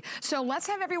 definitely. So let's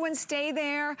have everyone stay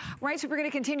there, right? So we're going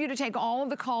to continue to take all of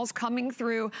the calls coming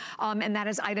through, and that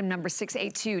is item number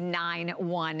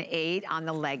 682918 on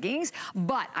the leggings.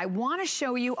 But I want to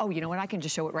show you, oh, you know what? I can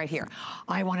just show it right here.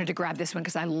 I wanted to grab this one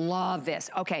because I love this.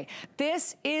 Okay,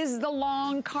 this is the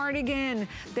long cardigan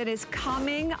that is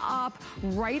coming up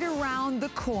right around the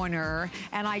corner,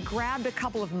 and I grabbed a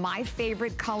couple of my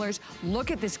favorite colors.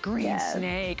 Look at this green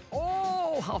snake.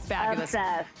 Oh, how fabulous.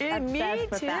 Me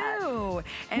too.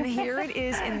 And here it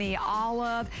is in the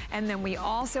olive. And then we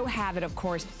also have it, of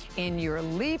course, in your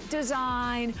leaf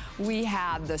design. We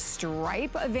have the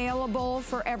stripe available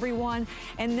for everyone.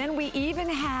 And then we even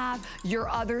have your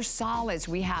other solids.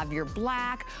 We have your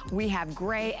black, we have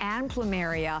gray and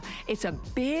plumeria. It's a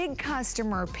big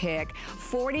customer pick.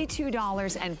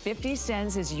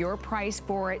 $42.50 is your price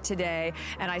for it today.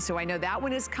 And so I know that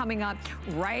one is coming up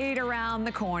right around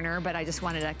the corner, but I just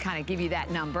wanted to kind of give you that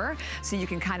number, so you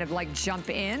can kind of like jump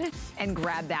in and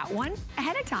grab that one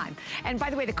ahead of time. And by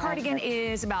the way, the cardigan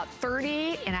is about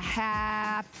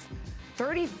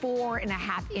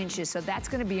 34.5 inches. So that's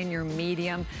going to be in your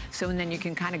medium. So and then you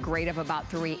can kind of grade up about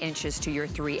 3 inches to your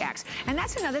 3X. And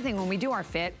that's another thing when we do our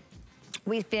fit.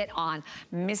 We fit on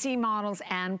Missy models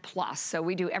and plus. So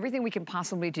we do everything we can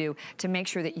possibly do to make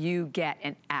sure that you get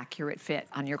an accurate fit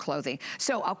on your clothing.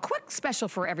 So a quick special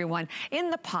for everyone in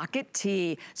the pocket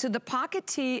tee. So the pocket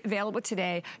tee available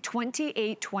today,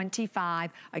 $28.25.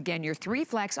 Again, your 3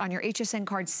 flex on your HSN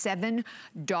card,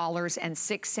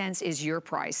 $7.06 is your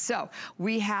price. So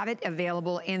we have it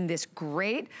available in this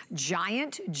great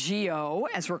giant Geo,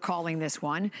 as we're calling this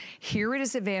one. Here it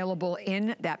is available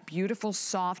in that beautiful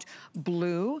soft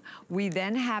blue. We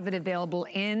then have it available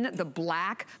in the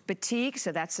black batik,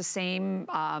 so that's the same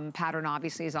pattern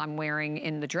obviously as I'm wearing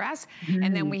in the dress.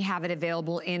 And then we have it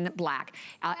available in black.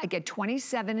 Again,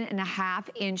 27.5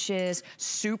 inches,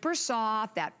 super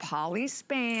soft, that poly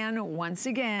span, once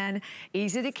again,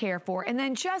 easy to care for. And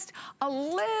then just a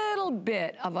little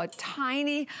bit of a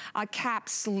tiny cap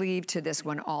sleeve to this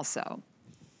one also.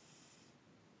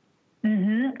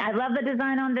 I love the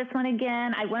design on this one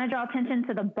again. I want to draw attention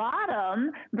to the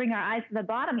bottom, bring our eyes to the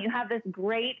bottom. You have this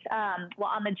great, well,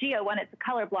 on the Geo one, it's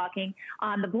color blocking.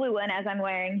 On the blue one, as I'm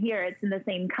wearing here, it's in the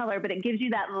same color, but it gives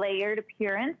you that layered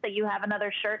appearance that you have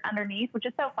another shirt underneath, which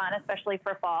is so fun, especially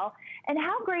for fall. And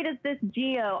how great is this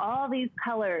Geo? All these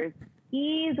colors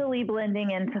easily blending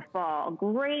into fall.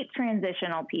 Great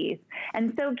transitional piece.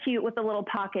 And so cute with the little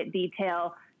pocket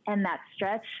detail and that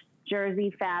stretch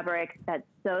jersey fabric that's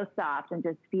so soft and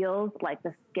just feels like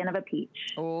the skin of a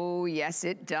peach. Oh, yes,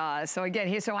 it does. So again,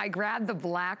 here, so I grabbed the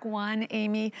black one,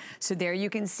 Amy. So there you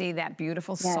can see that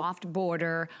beautiful soft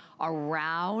border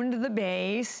around the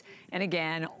base. And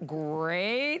again,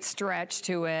 great stretch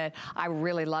to it. I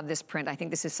really love this print. I think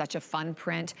this is such a fun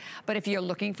print. But if you're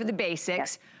looking for the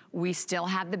basics, we still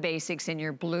have the basics in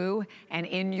your blue and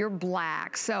in your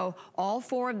black. So all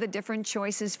 4 of the different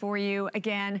choices for you,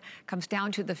 again, comes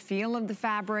down to the feel of the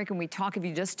fabric. And we talk, if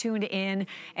you just tuned in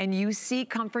and you see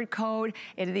Comfort Code,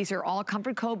 these are all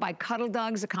Comfort Code by Cuddl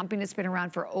Duds, a company that's been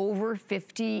around for over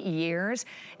 50 years.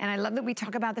 And I love that we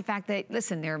talk about the fact that,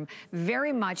 listen, they're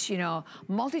very much, you know,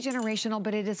 multi-generational,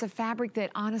 but it is a fabric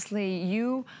that honestly,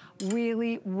 you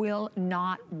really will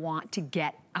not want to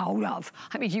get out of.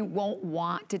 I mean, you won't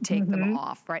want to take them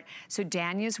off, right? So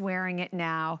Danya's wearing it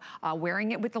now,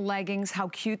 wearing it with the leggings. How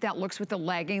cute that looks with the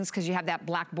leggings, because you have that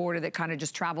black border that kind of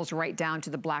just travels right down to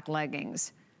the black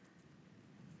leggings.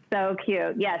 So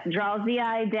cute. Yes, draws the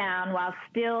eye down while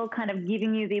still kind of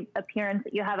giving you the appearance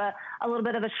that you have a little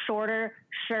bit of a shorter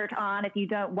shirt on if you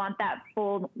don't want that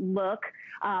full look,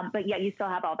 but yet you still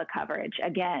have all the coverage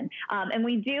again. And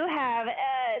we do have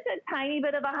a tiny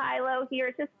bit of a high-low here.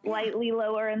 It's just slightly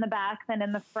lower in the back than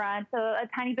in the front, so a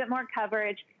tiny bit more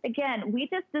coverage. Again, we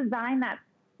just designed that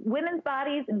women's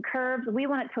bodies and curves. We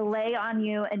want it to lay on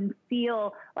you and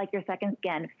feel like your second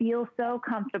skin, feel so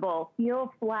comfortable,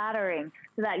 feel flattering,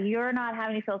 so that you're not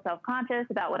having to feel self-conscious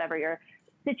about whatever your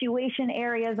situation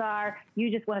areas are.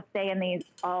 You just want to stay in these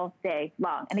all day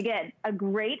long. And again, a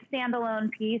great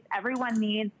standalone piece. Everyone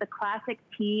needs the classic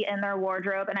tee in their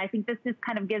wardrobe. And I think this just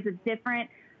kind of gives a different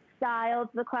style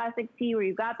to the classic tee, where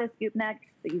you've got the scoop neck,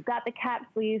 but you've got the cap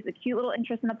sleeves, the cute little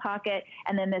interest in the pocket,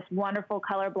 and then this wonderful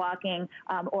color blocking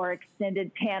or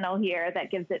extended panel here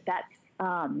that gives it that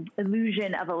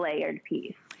illusion of a layered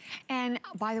piece. And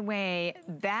by the way,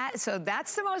 so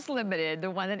that's the most limited, the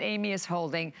one that Amy is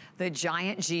holding, the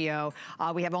giant Geo.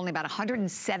 We have only about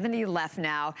 170 left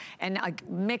now, and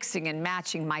mixing and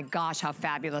matching, my gosh, how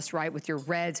fabulous, right? With your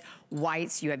reds,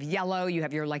 whites, you have yellow, you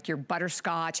have your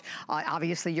butterscotch,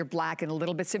 obviously your black and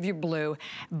little bits of your blue.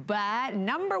 But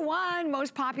number 1,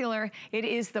 most popular, it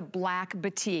is the black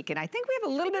batik. And I think we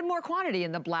have a little bit more quantity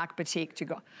in the black batik to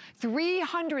go.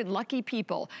 300 lucky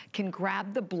people can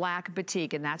grab the black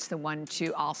batik, and that's the one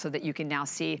too also that you can now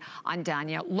see on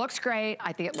Danya. Looks great.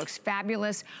 I think it looks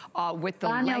fabulous with the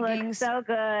Danya leggings. Looks so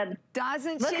good.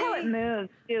 Doesn't she? Look how it moves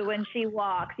too when she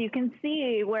walks. You can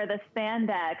see where the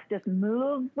spandex just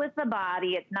moves with the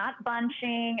body. It's not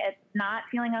bunching. It's not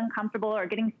feeling uncomfortable or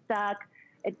getting stuck.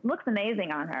 It looks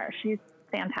amazing on her. She's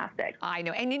fantastic. I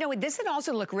know. And you know, this would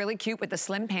also look really cute with the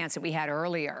slim pants that we had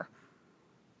earlier.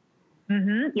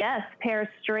 Yes, pairs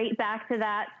straight back to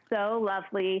that. So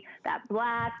lovely. That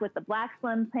black with the black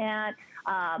slim pant.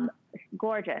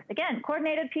 Gorgeous. Again,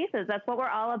 coordinated pieces. That's what we're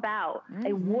all about.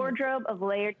 A wardrobe of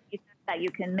layered pieces that you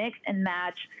can mix and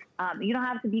match. You don't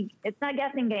have to be, it's not a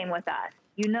guessing game with us.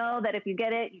 You know that if you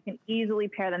get it, you can easily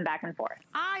pair them back and forth.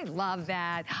 I I love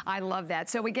that. I love that.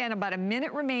 So again, about a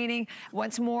minute remaining.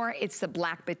 Once more, it's the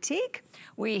black batik.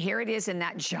 Here it is in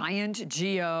that giant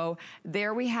geo.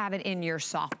 There we have it in your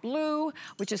soft blue,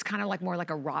 which is kind of like more like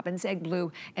a robin's egg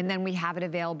blue. And then we have it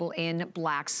available in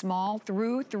black. Small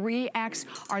through 3X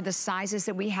are the sizes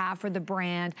that we have for the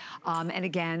brand. And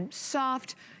again,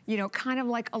 soft, you know, kind of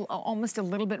like almost a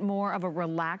little bit more of a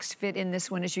relaxed fit in this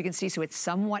one, as you can see. So it's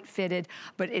somewhat fitted,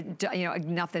 but it, you know,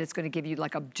 enough that it's going to give you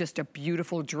like just a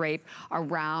beautiful drape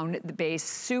around the base.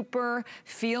 Super,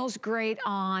 feels great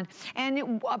on.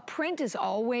 And a print is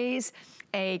always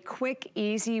a quick,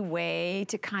 easy way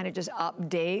to kind of just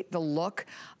update the look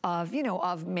of, you know,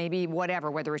 of maybe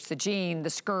whatever, whether it's the jean, the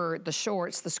skirt, the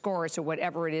shorts, the skirts, or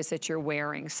whatever it is that you're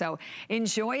wearing. So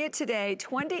enjoy it today.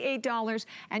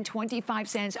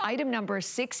 $28.25. Item number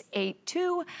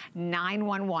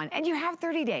 682911. And you have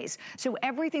 30 days. So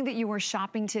everything that you were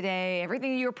shopping today,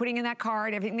 everything you were putting in that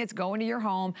cart, everything that's going to your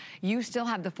home, you still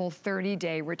have the full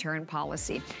 30-day return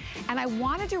policy. And I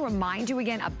wanted to remind you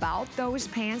again about those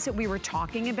pants that we were talking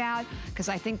about, because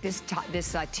I think this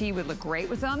tee would look great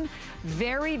with them.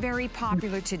 Very, very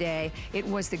popular today. It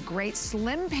was the great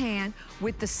slim pant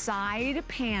with the side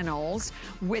panels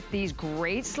with these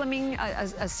great slimming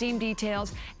seam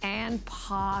details and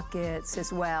pockets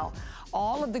as well.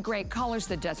 All of the great colors,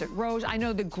 the desert rose, I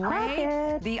know the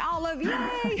gray, the olive,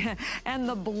 yay, and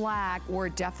the black were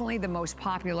definitely the most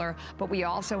popular, but we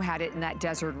also had it in that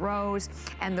desert rose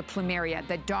and the plumeria.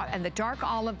 The dark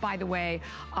olive, by the way,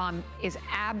 is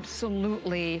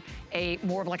absolutely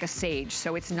more of like a sage,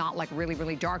 so it's not like really,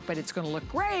 really dark, but it's gonna look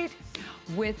great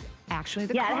with actually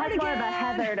the cardigan. It has more of a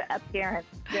heathered appearance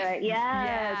to it.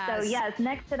 Yes. So yes,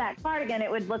 next to that cardigan, it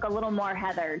would look a little more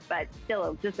heathered, but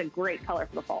still just a great color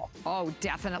for the fall. Oh,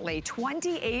 definitely.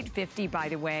 $28.50, by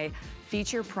the way.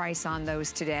 Feature price on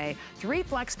those today. 3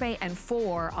 FlexPay and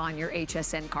 4 on your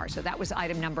HSN card. So that was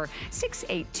item number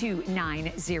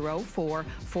 682904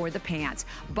 for the pants.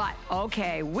 But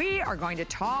okay, we are going to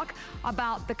talk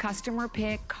about the customer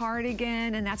pick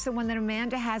cardigan, and that's the one that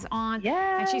Amanda has on.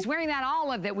 And she's wearing that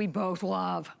olive that we both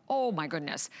love. Oh my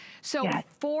goodness. So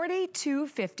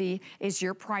 $42.50 is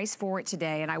your price for it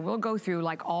today, and I will go through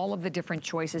like all of the different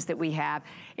choices that we have.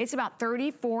 It's about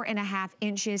 34.5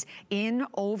 inches in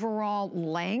overall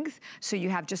length, so you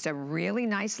have just a really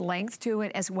nice length to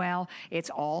it as well.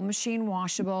 It's all machine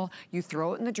washable. You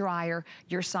throw it in the dryer.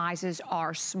 Your sizes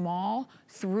are small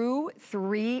through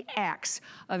 3X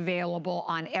available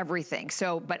on everything.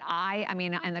 So, but I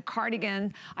mean, and the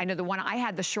cardigan, I know the one, I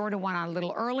had the shorter one on a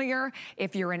little earlier.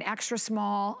 If you're an extra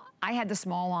small, I had the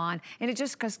small on, and it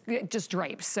just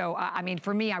drapes. So, I mean,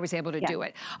 for me, I was able to do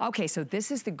it. Okay, so this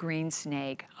is the green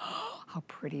snake. How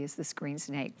pretty is this green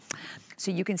snake?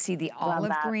 So you can see the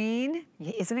olive green.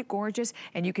 Isn't it gorgeous?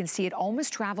 And you can see it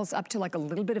almost travels up to like a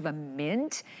little bit of a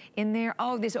mint in there.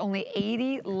 Oh, there's only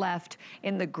 80 left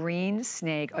in the green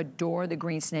snake. Adore the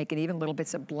green snake, and even little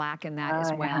bits of black in that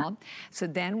as well. So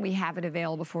then we have it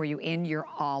available for you in your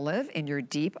olive, in your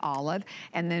deep olive.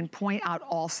 And then point out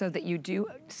also that you do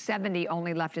 70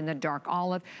 only left in the dark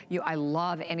olive. I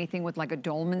love anything with like a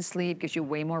dolman sleeve, gives you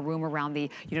way more room around the,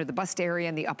 you know, the bust area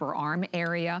and the upper arm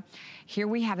area. Here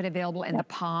we have it available in the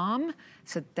palm.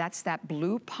 So that's that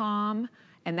blue palm,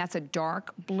 and that's a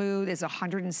dark blue. There's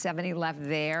 170 left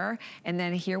there. And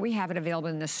then here we have it available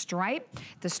in the stripe.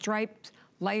 The stripe,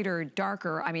 lighter,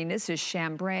 darker. I mean, this is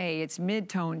chambray. It's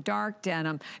mid-tone, dark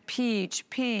denim, peach,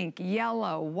 pink,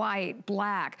 yellow, white,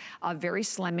 black. Very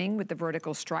slimming with the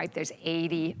vertical stripe. There's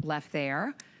 80 left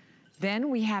there.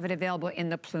 Then we have it available in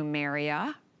the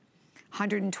plumeria.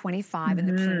 125 in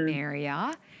the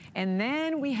plumeria. And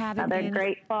then we have it in... Another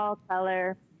great fall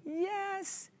color.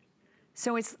 Yes.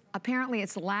 So it's apparently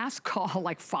it's last call,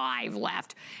 like 5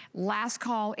 left. Last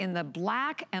call in the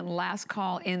black and last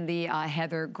call in the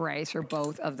heather gray for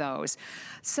both of those.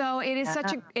 So it is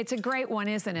it's a great one,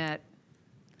 isn't it?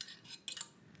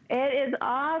 It is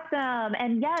awesome.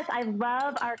 And yes, I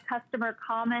love our customer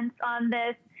comments on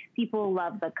this. People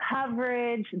love the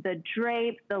coverage, the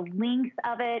drape, the length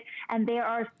of it, and there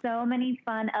are so many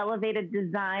fun elevated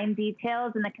design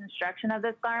details in the construction of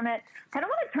this garment. Kind of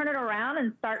want to turn it around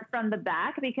and start from the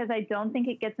back because I don't think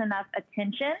it gets enough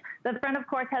attention. The front, of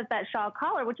course, has that shawl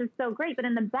collar, which is so great, but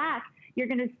in the back, you're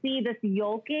going to see this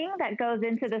yoking that goes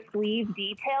into the sleeve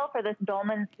detail for this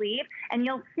dolman sleeve, and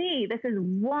you'll see this is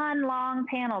one long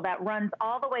panel that runs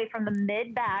all the way from the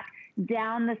mid-back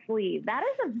down the sleeve. That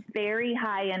is a very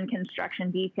high-end construction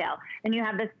detail. And you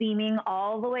have the seaming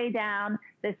all the way down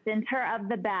the center of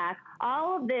the back.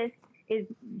 All of this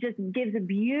just gives a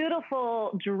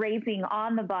beautiful draping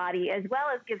on the body, as well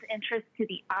as gives interest to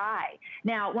the eye.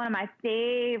 Now, one of my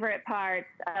favorite parts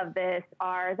of this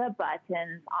are the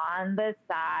buttons on the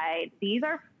side. These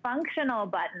are functional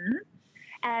buttons,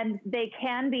 and they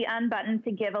can be unbuttoned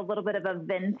to give a little bit of a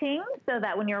venting so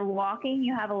that when you're walking,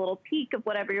 you have a little peek of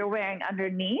whatever you're wearing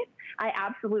underneath. I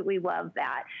absolutely love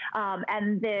that.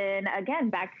 And then again,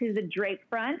 back to the drape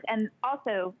front, and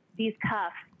also these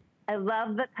cuffs. I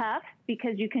love the cuffs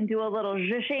because you can do a little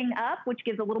zhooshing up, which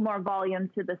gives a little more volume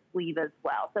to the sleeve as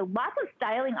well. So lots of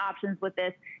styling options with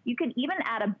this. You can even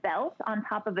add a belt on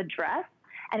top of a dress,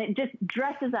 and it just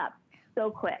dresses up so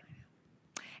quick.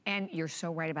 And you're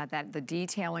so right about that. The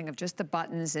detailing of just the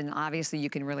buttons, and obviously you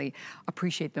can really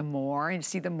appreciate them more and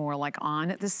see them more like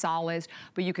on the solids,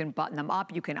 but you can button them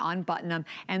up, you can unbutton them.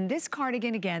 And this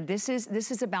cardigan, again, this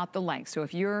is about the length. So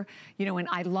if you're, you know, and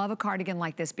I love a cardigan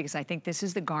like this because I think this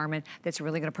is the garment that's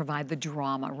really gonna provide the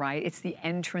drama, right? It's the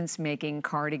entrance-making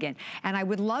cardigan. And I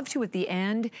would love to, at the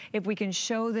end, if we can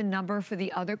show the number for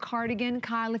the other cardigan,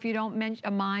 Kyle, if you don't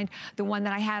mind, the one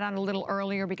that I had on a little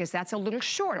earlier, because that's a little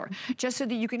shorter, just so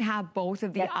that you can have both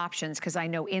of the options, because I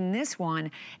know in this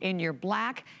one, in your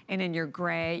black and in your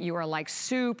gray, you are like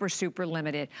super, super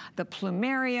limited. The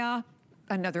Plumeria,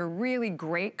 another really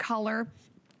great color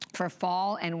for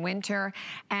fall and winter,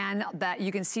 and that you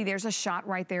can see there's a shot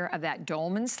right there of that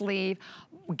dolman sleeve,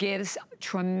 gives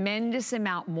tremendous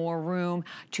amount more room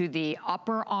to the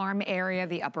upper arm area,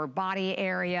 the upper body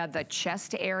area, the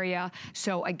chest area.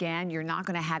 So again, you're not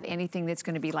gonna have anything that's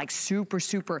gonna be like super,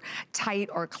 super tight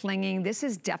or clinging. This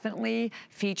is definitely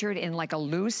featured in like a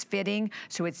loose fitting,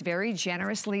 so it's very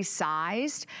generously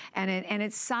sized, and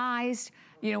it's sized,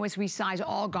 you know, as we size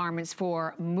all garments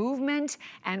for movement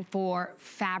and for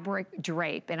fabric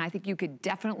drape. And I think you could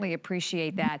definitely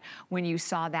appreciate that when you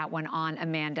saw that one on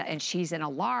Amanda. And she's in a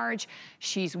large,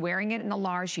 she's wearing it in a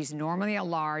large, she's normally a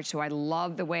large, so I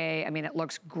love the way, I mean, it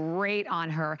looks great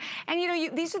on her. And you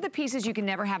know, these are the pieces you can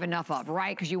never have enough of,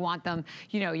 right? Because you want them,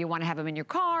 you know, you want to have them in your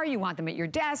car, you want them at your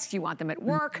desk, you want them at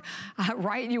work,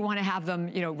 right? You want to have them,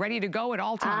 you know, ready to go at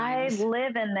all times. I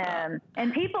live in them.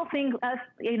 And people think us,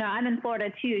 you know, I'm in Florida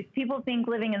too. People think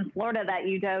living in Florida that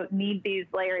you don't need these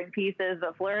layering pieces,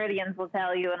 but Floridians will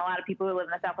tell you, and a lot of people who live in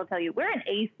the South will tell you, we're in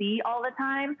AC all the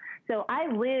time. So I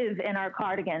live in our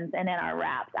cardigans and in our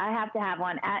wraps. I have to have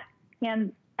one at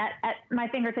my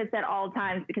fingertips at all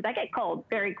times because I get cold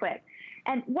very quick.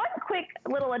 And one quick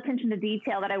little attention to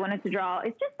detail that I wanted to draw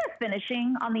is just the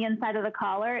finishing on the inside of the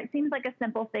collar. It seems like a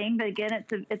simple thing, but again,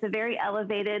 it's a very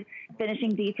elevated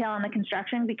finishing detail on the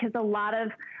construction, because a lot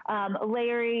of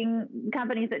layering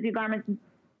companies that do garments,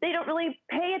 they don't really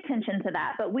pay attention to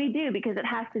that, but we do, because it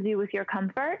has to do with your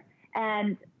comfort,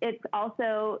 and it's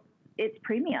also, it's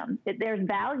premium. There's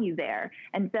value there.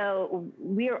 And so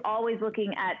we're always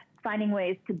looking at finding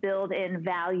ways to build in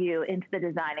value into the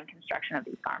design and construction of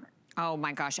these garments. Oh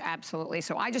my gosh, absolutely.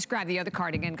 So I just grabbed the other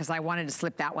cardigan because I wanted to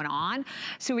slip that one on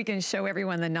so we can show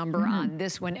everyone the number on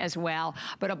this one as well.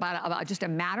 But about just a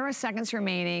matter of seconds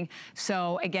remaining.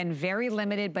 So again, very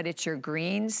limited, but it's your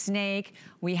green snake.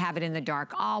 We have it in the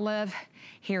dark olive.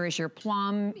 Here is your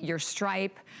plum, your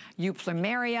stripe, you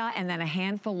plumeria, and then a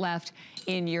handful left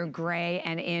in your gray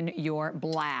and in your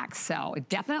black. So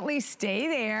definitely stay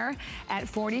there at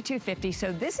 $42.50.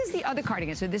 So this is the other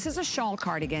cardigan. So this is a shawl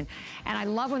cardigan. And I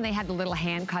love when they have the little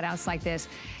hand cutouts like this.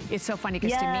 It's so funny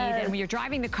because to me, then when you're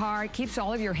driving the car, it keeps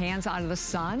all of your hands out of the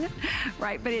sun,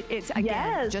 right? But it's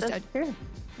again, just true.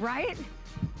 Right?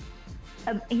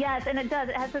 Yes, and it does.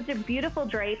 It has such a beautiful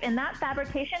drape, and that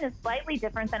fabrication is slightly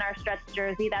different than our stretch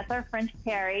jersey. That's our French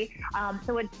terry.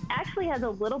 So it actually has a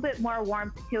little bit more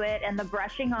warmth to it, and the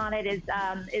brushing on it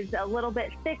is a little bit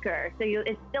thicker. So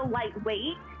it's still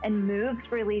lightweight and moves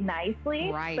really nicely,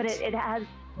 right. But it has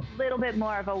a little bit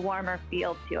more of a warmer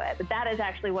feel to it. But that is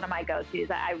actually one of my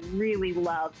go-tos. I really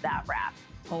love that wrap.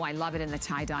 Oh, I love it in the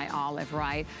tie-dye olive,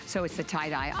 right? So it's the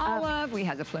tie-dye olive, we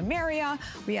have the plumeria,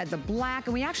 we had the black,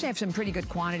 and we actually have some pretty good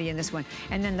quantity in this one.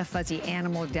 And then the fuzzy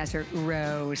animal desert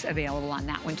rose available on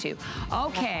that one too.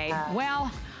 Okay,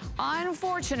 well,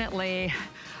 unfortunately,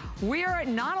 we're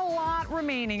not a lot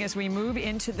remaining as we move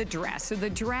into the dress. So the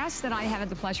dress that I have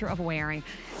the pleasure of wearing,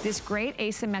 this great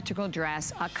asymmetrical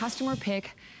dress, a customer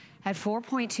pick at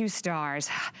 4.2 stars.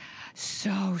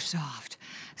 So soft.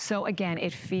 So again,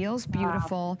 it feels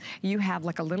beautiful. You have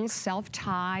like a little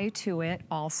self-tie to it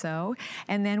also.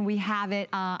 And then we have it,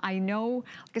 I know,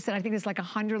 like I said, I think there's like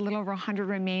 100, a little over 100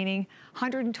 remaining,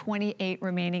 128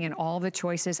 remaining in all the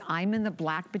choices. I'm in the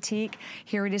black batik.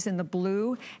 Here it is in the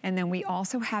blue. And then we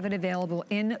also have it available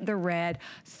in the red,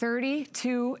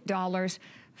 $32.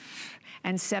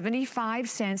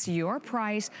 your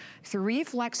price. 3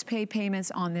 flex pay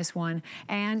payments on this one,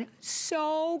 and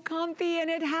so comfy, and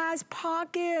it has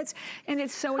pockets, and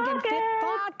it's so, again, fit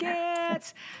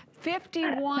pockets.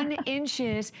 51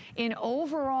 inches in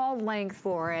overall length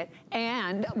for it.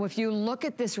 And if you look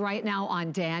at this right now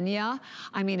on Dania,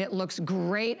 I mean, it looks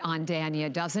great on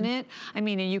Dania, doesn't it? I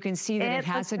mean, and you can see that it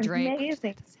has a drape.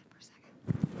 Amazing.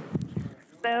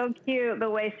 So cute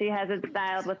the way she has it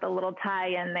styled with the little tie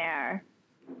in there.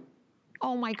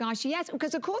 Oh my gosh, yes,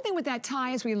 because the cool thing with that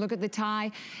tie, as we look at the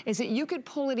tie, is that you could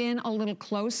pull it in a little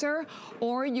closer,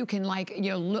 or you can, like,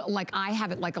 you know, like I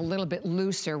have it like a little bit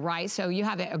looser, right? So you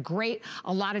have a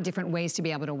lot of different ways to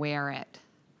be able to wear it.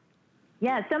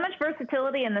 Yeah, so much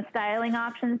versatility in the styling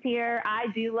options here. I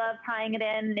do love tying it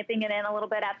in, nipping it in a little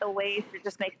bit at the waist. It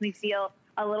just makes me feel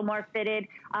a little more fitted.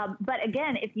 But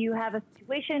again, if you have a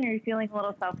situation or you're feeling a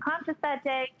little self-conscious that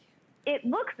day, it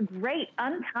looks great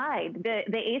untied.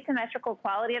 The asymmetrical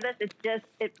quality of this,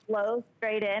 it flows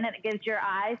straight in, and it gives your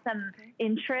eye some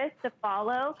interest to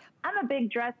follow. I'm a big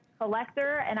dress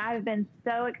collector, and I've been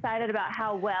so excited about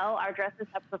how well our dresses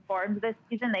have performed this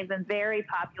season. They've been very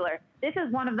popular. This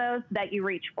is one of those that you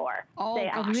reach for. Oh,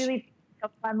 gosh. I really a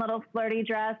fun little flirty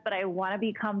dress, but I want to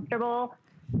be comfortable.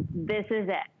 This is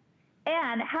it.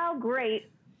 And how great,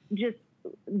 just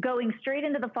going straight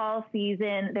into the fall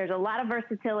season. There's a lot of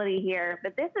versatility here,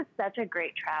 but this is such a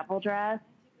great travel dress.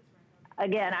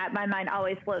 Again, my mind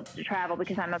always floats to travel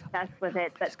because I'm obsessed with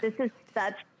it, but this is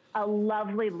such a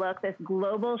lovely look, this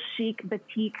global chic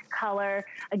batik color.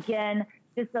 Again,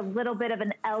 just a little bit of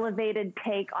an elevated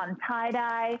take on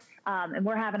tie-dye, and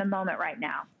we're having a moment right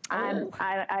now.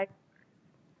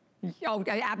 Oh,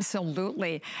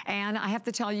 absolutely. And I have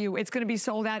to tell you, it's going to be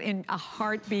sold out in a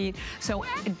heartbeat. So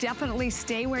definitely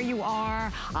stay where you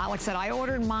are. Like I said, I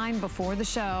ordered mine before the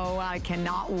show. I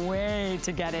cannot wait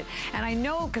to get it. And I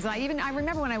know, because I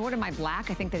remember when I ordered my black,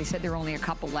 I think that he said there were only a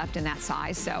couple left in that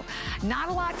size. So not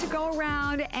a lot to go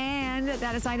around. And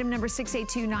that is item number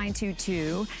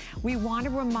 682922. We want to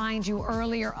remind you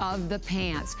earlier of the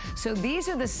pants. So these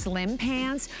are the slim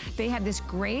pants. They have this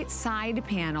great side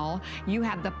panel. You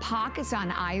have the pockets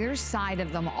on either side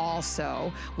of them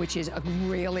also, which is a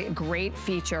really great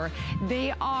feature.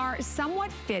 They are somewhat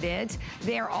fitted.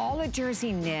 They're all a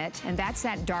jersey knit, and that's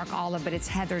that dark olive, but it's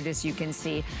heathered, as you can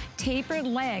see. Tapered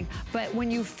leg, but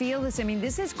when you feel this, I mean,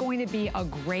 this is going to be a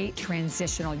great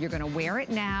transitional. You're going to wear it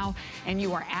now, and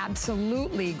you are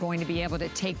absolutely going to be able to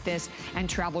take this and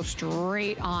travel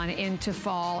straight on into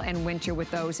fall and winter with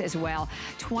those as well.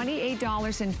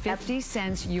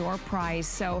 $28.50 your price.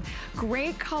 So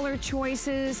great color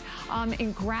choices,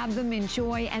 and grab them,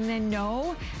 enjoy, and then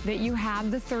know that you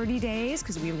have the 30 days,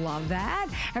 because we love that.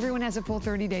 Everyone has a full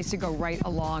 30 days to go right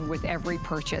along with every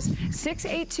purchase.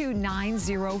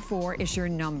 682904 is your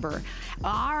number.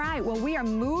 All right, well, we are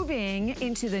moving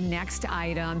into the next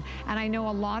item, and I know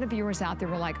a lot of viewers out there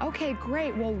were like, okay,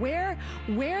 great, well, where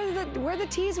are the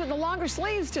tees with the longer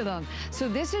sleeves to them? So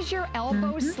this is your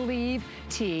elbow sleeve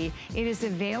tee. It is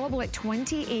available at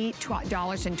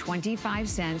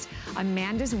 $28.25.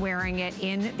 Amanda's wearing it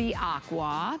in the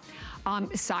aqua.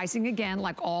 Sizing, again,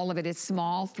 like all of it, is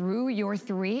small through your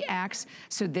 3X.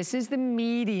 So this is the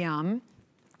medium.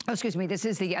 Oh, excuse me, this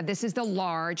is the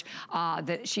large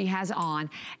that she has on.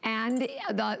 And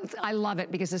I love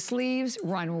it because the sleeves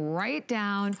run right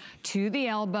down to the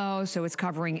elbow, so it's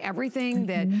covering everything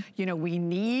that, you know, we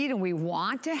need and we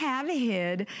want to have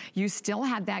hid. You still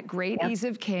have that great ease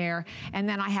of care. And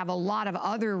then I have a lot of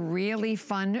other really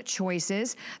fun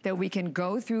choices that we can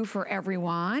go through for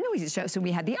everyone. So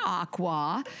we had the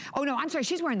aqua. Oh no, I'm sorry,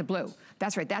 she's wearing the blue.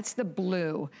 That's right, that's the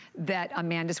blue that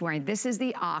Amanda's wearing. This is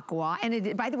the aqua.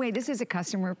 And by the way, this is a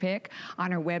customer pick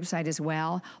on our website as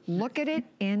well. Look at it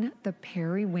in the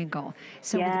periwinkle.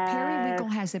 So the periwinkle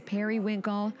has the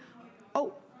periwinkle.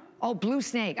 Oh, blue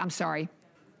snake, I'm sorry.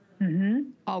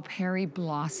 Oh, Peri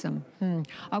Blossom.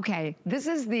 Okay, this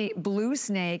is the blue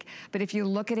snake, but if you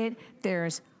look at it,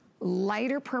 there's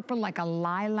lighter purple like a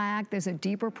lilac, there's a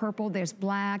deeper purple, there's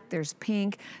black, there's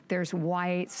pink, there's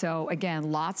white. So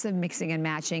again, lots of mixing and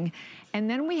matching. And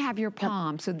then we have your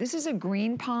palm. So this is a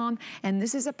green palm, and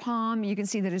this is a palm. You can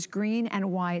see that it's green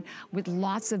and white with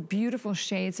lots of beautiful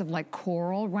shades of like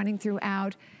coral running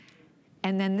throughout.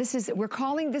 And then we're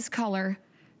calling this color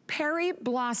Peri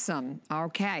Blossom.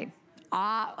 Okay.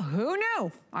 Who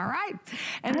knew? All right.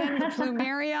 And then the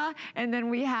plumeria, and then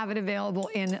we have it available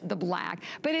in the black.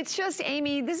 But it's just,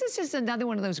 Amy, this is just another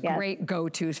one of those great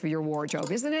go-tos for your wardrobe,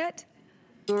 isn't it?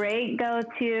 Great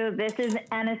go-to. This is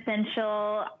an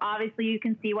essential. Obviously, you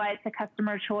can see why it's a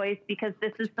customer choice because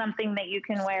this is something that you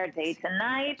can wear day to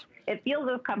night. It feels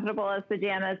as comfortable as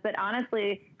pajamas, but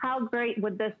honestly, how great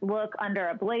would this look under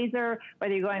a blazer,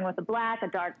 whether you're going with a black, a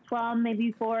dark plum,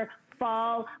 maybe for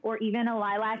fall, or even a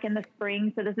lilac in the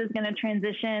spring. So this is going to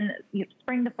transition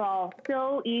spring to fall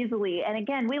so easily. And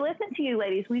again, we listen to you,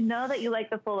 ladies. We know that you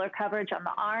like the fuller coverage on the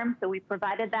arm, so we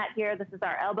provided that here. This is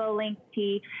our elbow length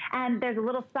tee. And there's a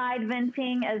little side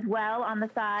venting as well on the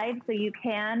side, so you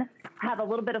can have a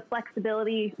little bit of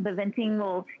flexibility. The venting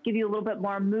will give you a little bit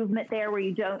more movement there where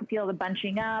you don't feel the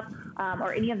bunching up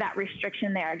or any of that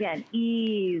restriction there. Again,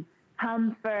 ease,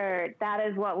 comfort, that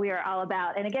is what we are all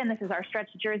about. And again, this is our stretch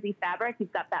jersey fabric.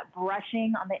 You've got that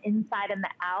brushing on the inside and the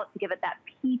out to give it that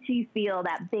peachy feel,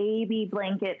 that baby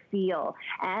blanket feel.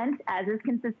 And as is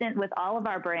consistent with all of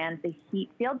our brands, the heat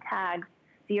shield tags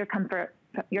so you're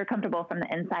comfortable from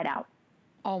the inside out.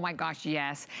 Oh my gosh,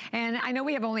 yes. And I know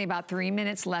we have only about 3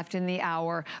 minutes left in the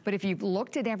hour, but if you've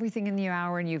looked at everything in the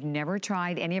hour and you've never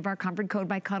tried any of our Comfort Code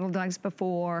by Cuddl Duds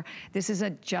before, this is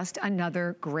just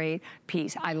another great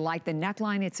piece. I like the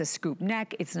neckline. It's a scoop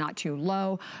neck. It's not too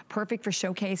low. Perfect for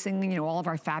showcasing, you know, all of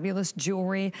our fabulous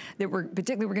jewelry that we're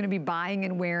going to be buying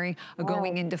and wearing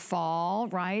going into fall,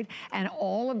 right? And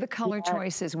all of the color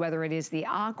choices, whether it is the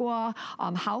aqua,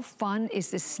 how fun is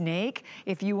the snake?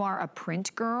 If you are a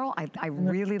print girl, I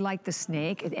really like the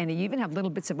snake, and you even have little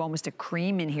bits of almost a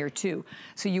cream in here too.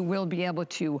 So you will be able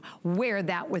to wear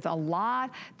that with a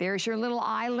lot. There's your little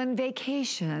island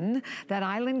vacation, that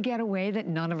island getaway that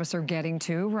none of us are getting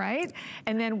to, right?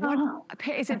 And then what,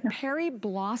 is it Perry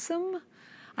Blossom?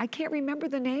 I can't remember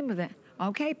the name of it.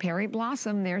 Okay, Perry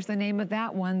Blossom, there's the name of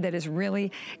that one that is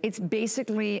really, it's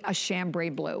basically a chambray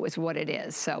blue is what it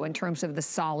is. So in terms of the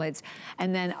solids,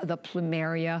 and then the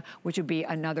plumeria, which would be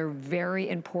another very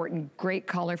important, great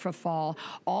color for fall,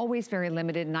 always very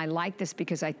limited. And I like this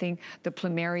because I think the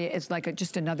plumeria is like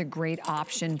just another great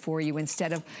option for you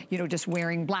instead of, you know, just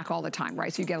wearing black all the time,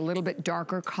 right? So you get a little bit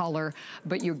darker color,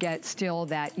 but you get still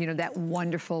that, you know, that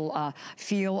wonderful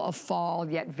feel of fall,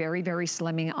 yet very, very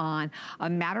slimming on. A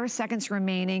matter of seconds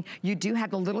remaining. You do have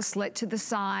the little slit to the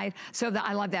side. So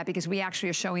I love that because we actually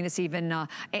are showing this even,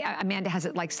 Amanda has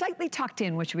it like slightly tucked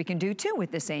in, which we can do too with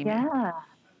this, Amy. Yeah.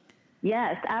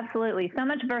 Yes, absolutely. So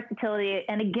much versatility.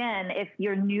 And again, if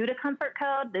you're new to Comfort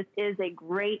Code, this is a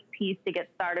great piece to get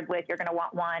started with. You're going to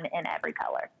want one in every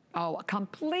color. Oh,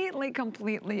 completely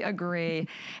agree.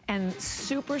 And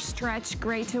super stretch,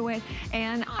 great to it.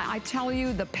 And I tell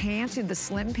you, the pants, the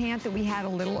slim pant that we had a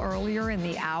little earlier in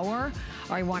the hour,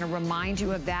 I want to remind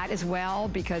you of that as well,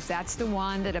 because that's the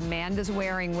one that Amanda's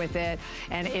wearing with it,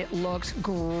 and it looks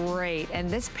great. And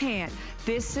this pant,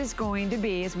 this is going to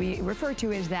be, as we refer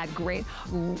to as that great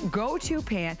go-to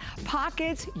pant.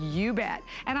 Pockets, you bet.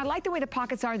 And I like the way the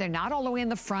pockets are. They're not all the way in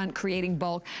the front, creating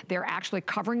bulk. They're actually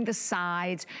covering the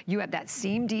sides. You have that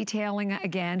seam detailing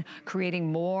again,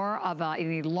 creating more of an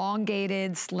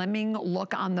elongated, slimming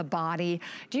look on the body.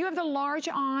 Do you have the large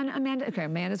on, Amanda? Okay,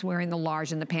 Amanda's wearing the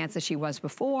large in the pants that she was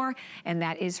before, and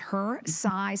that is her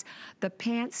size. The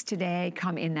pants today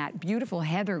come in that beautiful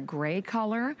heather gray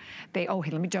color. Oh, hey,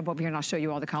 let me jump over here and I'll show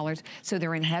you all the colors. So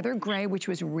they're in heather gray, which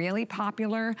was really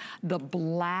popular. The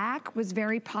black was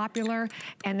very popular.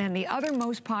 And then the other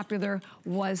most popular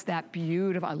was that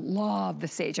beautiful, I love the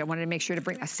sage. I wanted to make sure to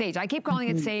bring a sage. I keep calling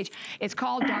it sage. It's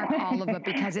called dark olive, but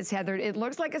because it's heathered, it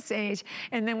looks like a sage.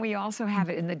 And then we also have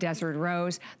it in the desert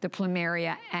rose, the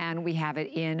plumeria, and we have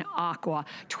it in aqua.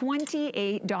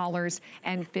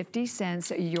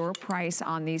 $28.50 your price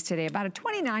on these today. About a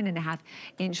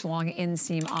 29.5-inch long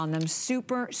inseam on them.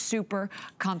 Super, super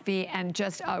comfy, and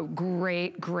just a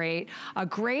great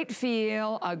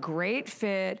feel, a great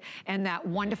fit, and that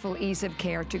wonderful ease of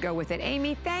care to go with it.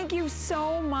 Amy, thank you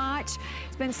so much.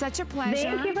 It's been such a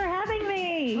pleasure. Thank you for having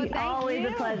me. Well, always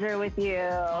a pleasure with you.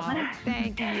 Oh,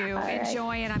 thank you.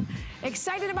 Enjoy, and I'm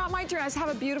excited about my dress. Have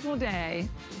a beautiful day.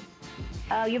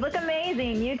 Oh, you look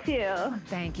amazing. You too.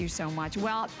 Thank you so much.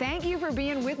 Well, thank you for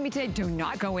being with me today. Do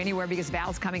not go anywhere because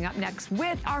Val's coming up next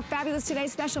with our Fabulous Today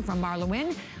special from Marla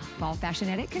Wynn. Fall Fashion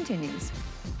Edit continues.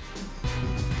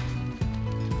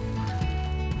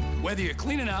 Whether you're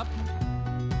cleaning up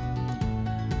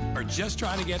or just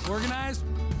trying to get organized,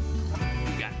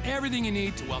 you've got everything you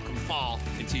need to welcome fall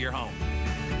into your home.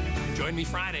 Join me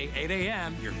Friday, 8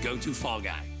 a.m., your go-to fall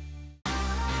guy.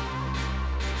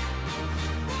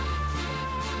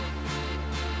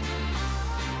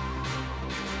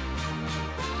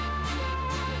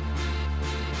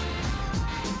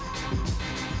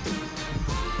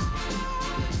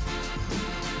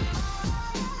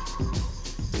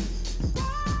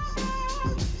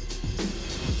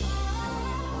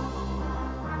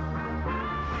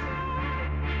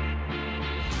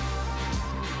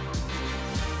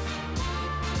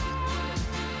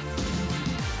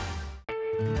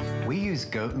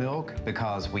 goat milk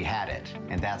because we had it,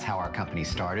 and that's how our company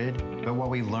started. But what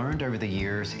we learned over the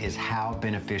years is how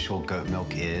beneficial goat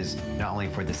milk is, not only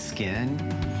for the skin,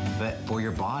 but for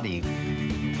your body.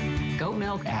 Goat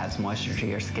milk adds moisture to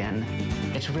your skin.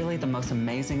 It's really the most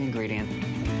amazing ingredient.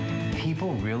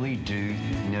 People really do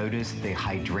notice the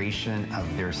hydration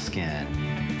of their skin.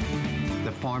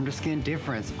 The farm-to-skin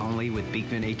difference only with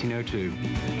Beekman 1802.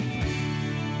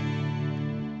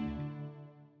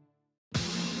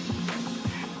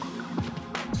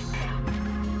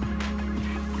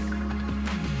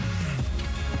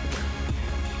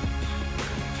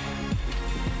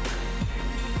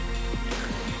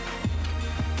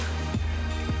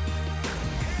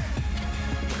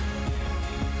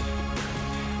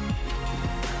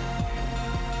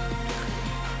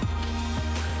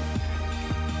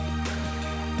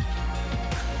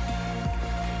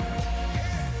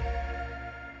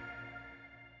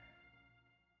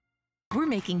 We're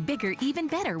making bigger even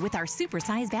better with our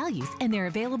supersize values, and they're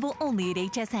available only at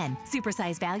HSN.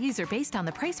 Supersize values are based on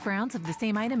the price per ounce of the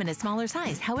same item in a smaller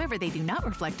size. However, they do not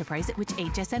reflect a price at which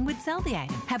HSN would sell the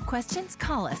item. Have questions?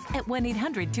 Call us at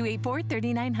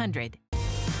 1-800-284-3900.